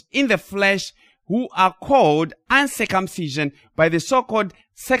Gentiles in the flesh, who are called uncircumcision by the so-called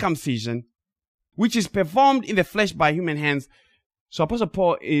circumcision, which is performed in the flesh by human hands. So Apostle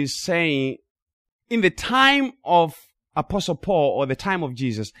Paul is saying, in the time of Apostle Paul or the time of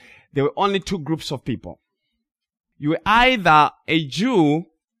Jesus, there were only two groups of people. You were either a Jew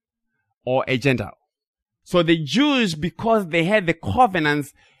or a Gentile. So the Jews, because they had the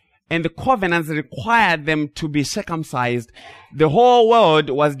covenants, and the covenants required them to be circumcised, the whole world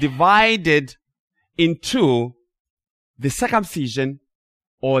was divided into the circumcision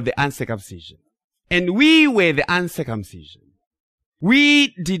or the uncircumcision. And we were the uncircumcision.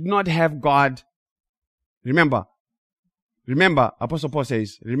 We did not have God. Remember, Apostle Paul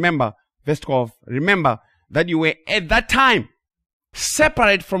says, remember, verse 12, remember that you were at that time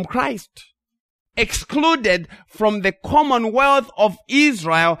separate from Christ, excluded from the commonwealth of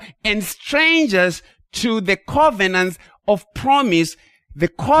Israel and strangers to the covenants of promise, the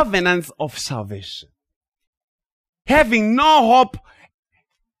covenants of salvation. Having no hope,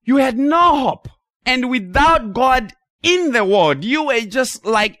 you had no hope. And without God in the world, you were just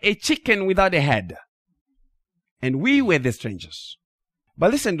like a chicken without a head. And we were the strangers. But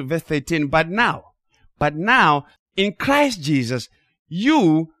listen to verse 13. But now, in Christ Jesus,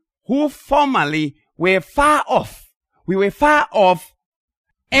 you who formerly were far off, we were far off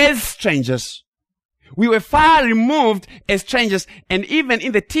as strangers. We were far removed as strangers. And even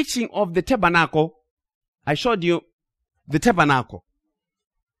in the teaching of the tabernacle, I showed you the tabernacle.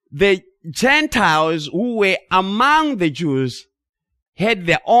 The Gentiles who were among the Jews had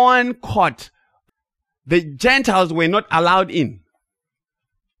their own court. The Gentiles were not allowed in.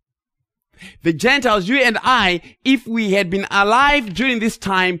 The Gentiles, you and I, if we had been alive during this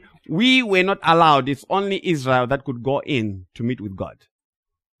time, we were not allowed. It's only Israel that could go in to meet with God.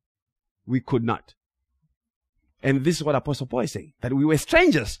 We could not. And this is what Apostle Paul is saying, that we were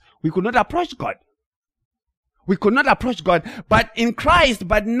strangers. We could not approach God. We could not approach God. But in Christ,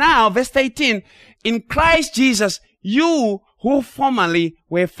 but now, verse 18, in Christ Jesus, you who formerly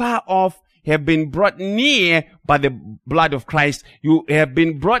were far off have been brought near by the blood of Christ. You have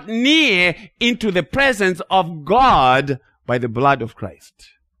been brought near into the presence of God by the blood of Christ.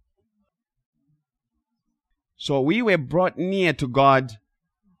 So we were brought near to God,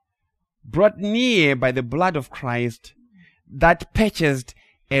 brought near by the blood of Christ that purchased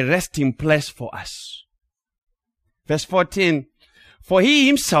a resting place for us. Verse 14, for he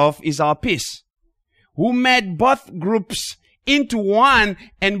himself is our peace, who made both groups into one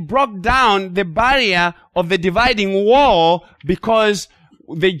and broke down the barrier of the dividing wall, because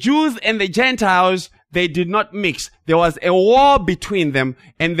the Jews and the Gentiles, they did not mix. There was a wall between them,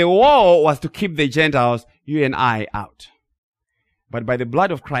 and the wall was to keep the Gentiles, you and I, out. But by the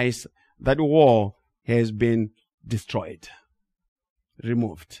blood of Christ, that wall has been destroyed,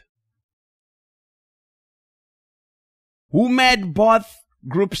 removed. Who made both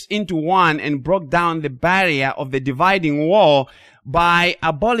groups into one and broke down the barrier of the dividing wall by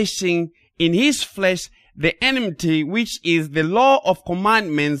abolishing in his flesh the enmity, which is the law of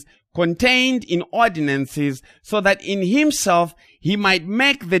commandments contained in ordinances, so that in himself he might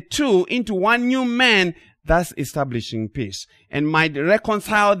make the two into one new man, thus establishing peace, and might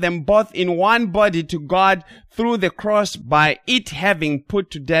reconcile them both in one body to God through the cross, by it having put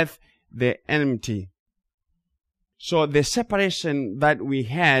to death the enmity. So the separation that we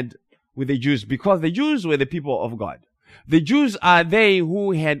had with the Jews, because the Jews were the people of God. The Jews are they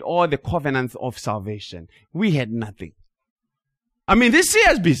who had all the covenants of salvation. We had nothing. I mean, this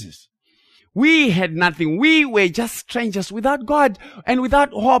serious business. We had nothing. We were just strangers without God and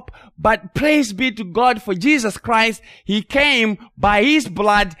without hope. But praise be to God for Jesus Christ. He came by His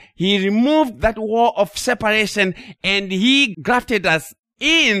blood. He removed that wall of separation and He grafted us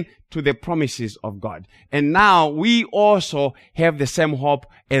in to the promises of God. And now we also have the same hope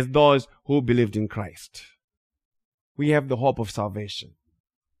as those who believed in Christ. We have the hope of salvation.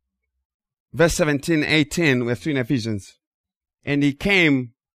 Verse 17, 18, we're still in Ephesians. And He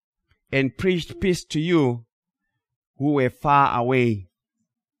came and preached peace to you who were far away,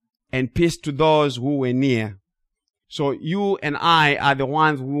 and peace to those who were near. So you and I are the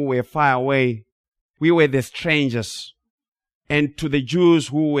ones who were far away. We were the strangers. And to the Jews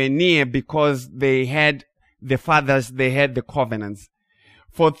who were near, because they had the fathers, they had the covenants.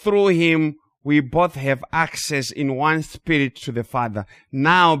 For through Him we both have access in one Spirit to the Father.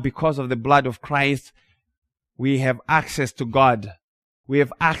 Now, because of the blood of Christ, we have access to God. We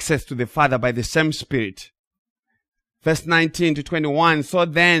have access to the Father by the same Spirit. Verse 19 to 21. So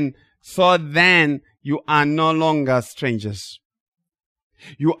then you are no longer strangers.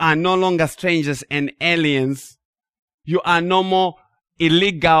 You are no longer strangers and aliens. You are no more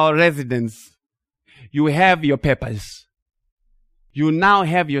illegal residents. You have your papers. You now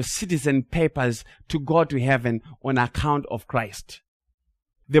have your citizen papers to go to heaven on account of Christ.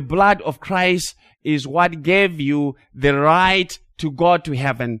 The blood of Christ is what gave you the right to go to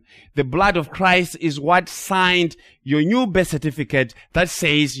heaven. The blood of Christ is what signed your new birth certificate that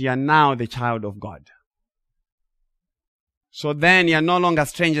says you are now the child of God. So then you are no longer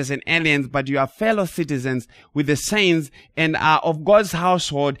strangers and aliens, but you are fellow citizens with the saints and are of God's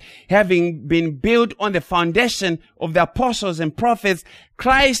household, having been built on the foundation of the apostles and prophets,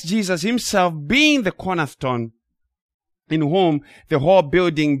 Christ Jesus Himself being the cornerstone, in whom the whole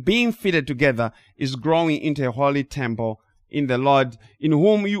building being fitted together is growing into a holy temple in the Lord, in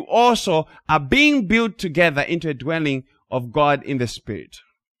whom you also are being built together into a dwelling of God in the Spirit.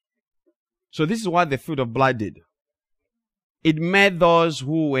 So this is what the fruit of blood did. It made those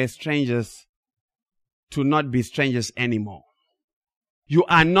who were strangers to not be strangers anymore. You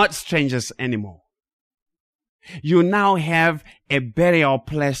are not strangers anymore. You now have a burial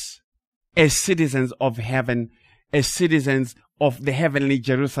place as citizens of heaven, as citizens of the heavenly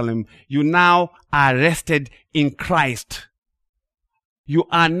Jerusalem. You now are rested in Christ. You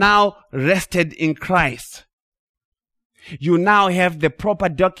are now rested in Christ. You now have the proper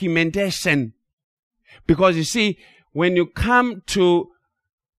documentation. Because you see, when you come to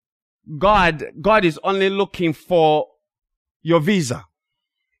God, God is only looking for your visa.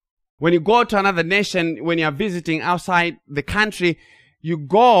 When you go to another nation, when you are visiting outside the country, you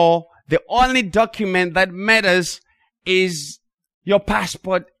go, the only document that matters is your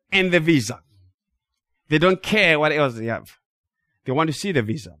passport and the visa. They don't care what else they have. They want to see the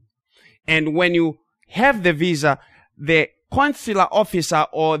visa. And when you have the visa, the consular officer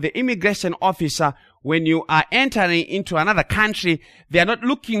or the immigration officer, when you are entering into another country, they are not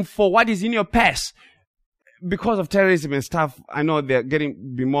looking for what is in your pass. Because of terrorism and stuff, I know they're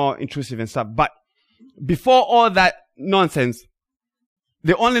be more intrusive and stuff. But before all that nonsense,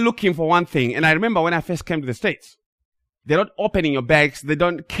 they're only looking for one thing. And I remember when I first came to the States, they're not opening your bags. They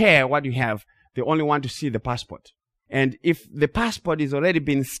don't care what you have. They only want to see the passport. And if the passport is already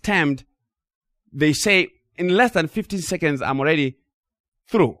been stamped, they say, in less than 15 seconds, I'm already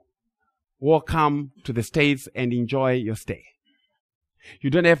through. Welcome to the States and enjoy your stay.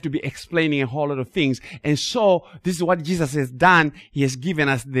 You don't have to be explaining a whole lot of things. And so, this is what Jesus has done. He has given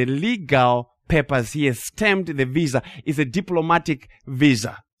us the legal papers. He has stamped the visa. It's a diplomatic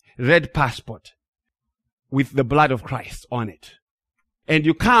visa. Red passport. With the blood of Christ on it. And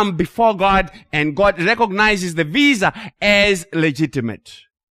you come before God and God recognizes the visa as legitimate.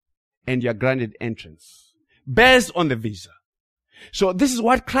 And you are granted entrance. Based on the visa. So this is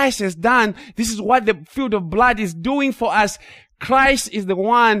what Christ has done. This is what the fruit of blood is doing for us. Christ is the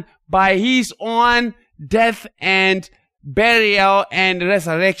one, by His own death and burial and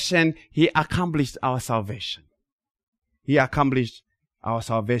resurrection, He accomplished our salvation. He accomplished our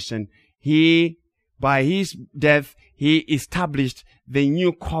salvation. By His death, He established the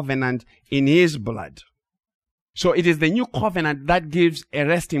new covenant in His blood. So it is the new covenant that gives a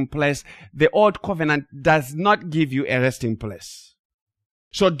resting place. The old covenant does not give you a resting place.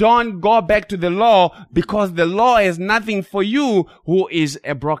 So don't go back to the law, because the law is nothing for you who is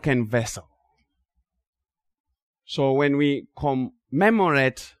a broken vessel. So when we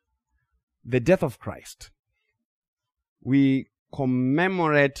commemorate the death of Christ, we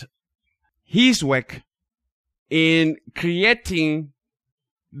commemorate His work in creating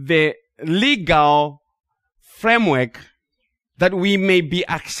the legal framework that we may be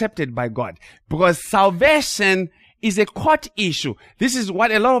accepted by God. Because salvation is a court issue. This is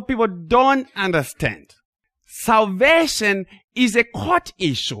what a lot of people don't understand. Salvation is a court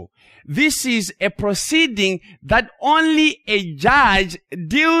issue. This is a proceeding that only a judge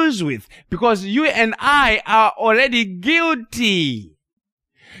deals with, because you and I are already guilty.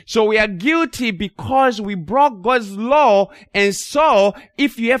 So we are guilty because we broke God's law, and so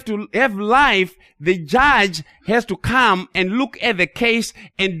if you have to have life, the judge has to come and look at the case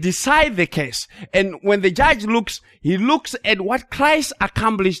and decide the case. And when the judge looks, he looks at what Christ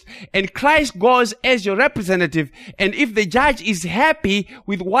accomplished, and Christ goes as your representative. And if the judge is happy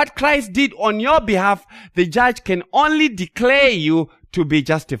with what Christ did on your behalf, the judge can only declare you to be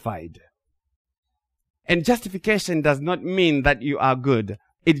justified. And justification does not mean that you are good.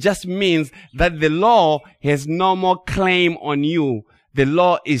 It just means that the law has no more claim on you. The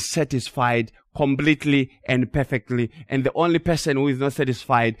law is satisfied completely and perfectly, and the only person who is not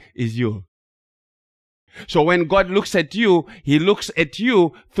satisfied is you. So when God looks at you, He looks at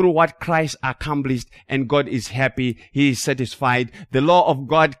you through what Christ accomplished, and God is happy. He is satisfied. The law of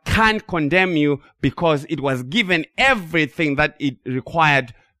God can't condemn you because it was given everything that it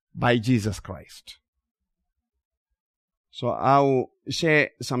required by Jesus Christ. So I'll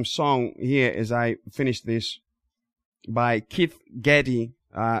share some song here as I finish this by Keith Getty.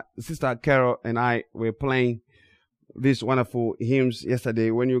 Sister Carol and I were playing these wonderful hymns yesterday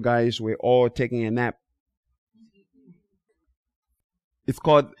when you guys were all taking a nap. It's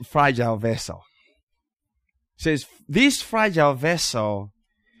called Fragile Vessel. It says, this fragile vessel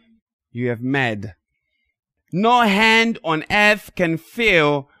you have made, no hand on earth can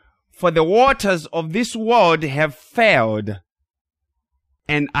fill, for the waters of this world have failed,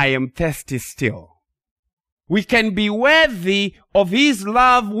 and I am thirsty still. We can be worthy of His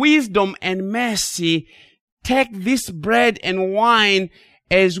love, wisdom, and mercy. Take this bread and wine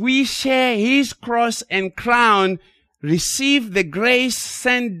as we share His cross and crown. Receive the grace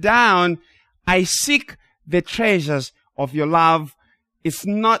sent down. I seek the treasures of your love. It's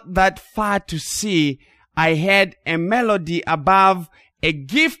not that far to see. I had a melody above, a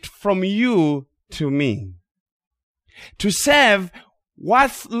gift from you to me. To serve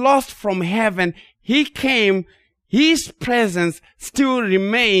what's lost from heaven, He came. His presence still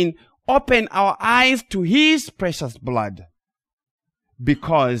remain. Open our eyes to His precious blood,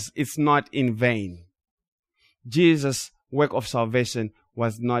 because it's not in vain. Jesus' work of salvation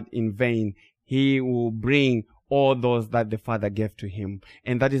was not in vain. He will bring all those that the Father gave to Him.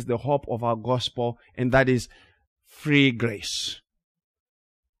 And that is the hope of our gospel, and that is free grace.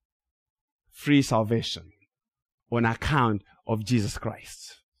 Free salvation on account of Jesus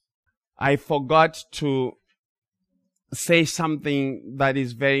Christ. I forgot to say something that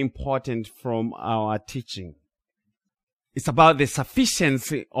is very important from our teaching. It's about the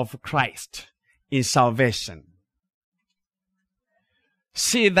sufficiency of Christ in salvation.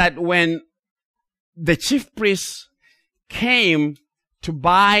 See that when the chief priests came to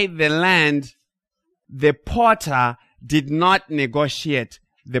buy the land, the potter did not negotiate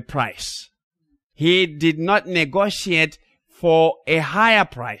the price. He did not negotiate for a higher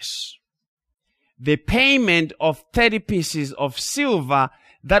price. The payment of 30 pieces of silver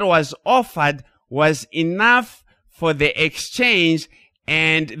that was offered was enough for the exchange,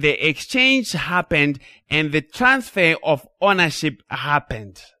 and the exchange happened, and the transfer of ownership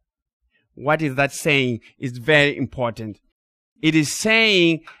happened. What is that saying? It's very important. It is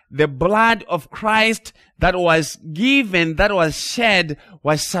saying the blood of Christ that was given, that was shed,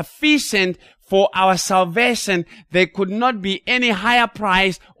 was sufficient for our salvation. There could not be any higher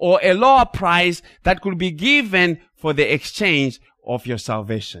price or a lower price that could be given for the exchange of your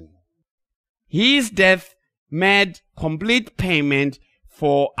salvation. His death made complete payment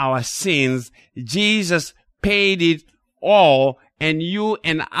for our sins. Jesus paid it all, and you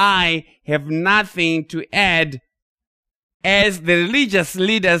and I have nothing to add, as the religious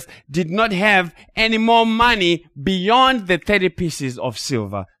leaders did not have any more money beyond the 30 pieces of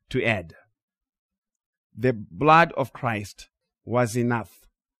silver to add. The blood of Christ was enough.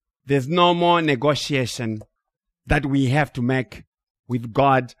 There's no more negotiation that we have to make with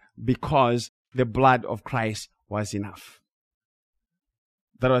God, because the blood of Christ was enough.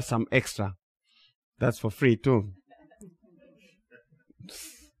 That was some extra. That's for free too.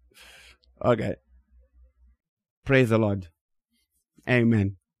 Okay. Praise the Lord.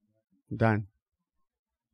 Amen. Done.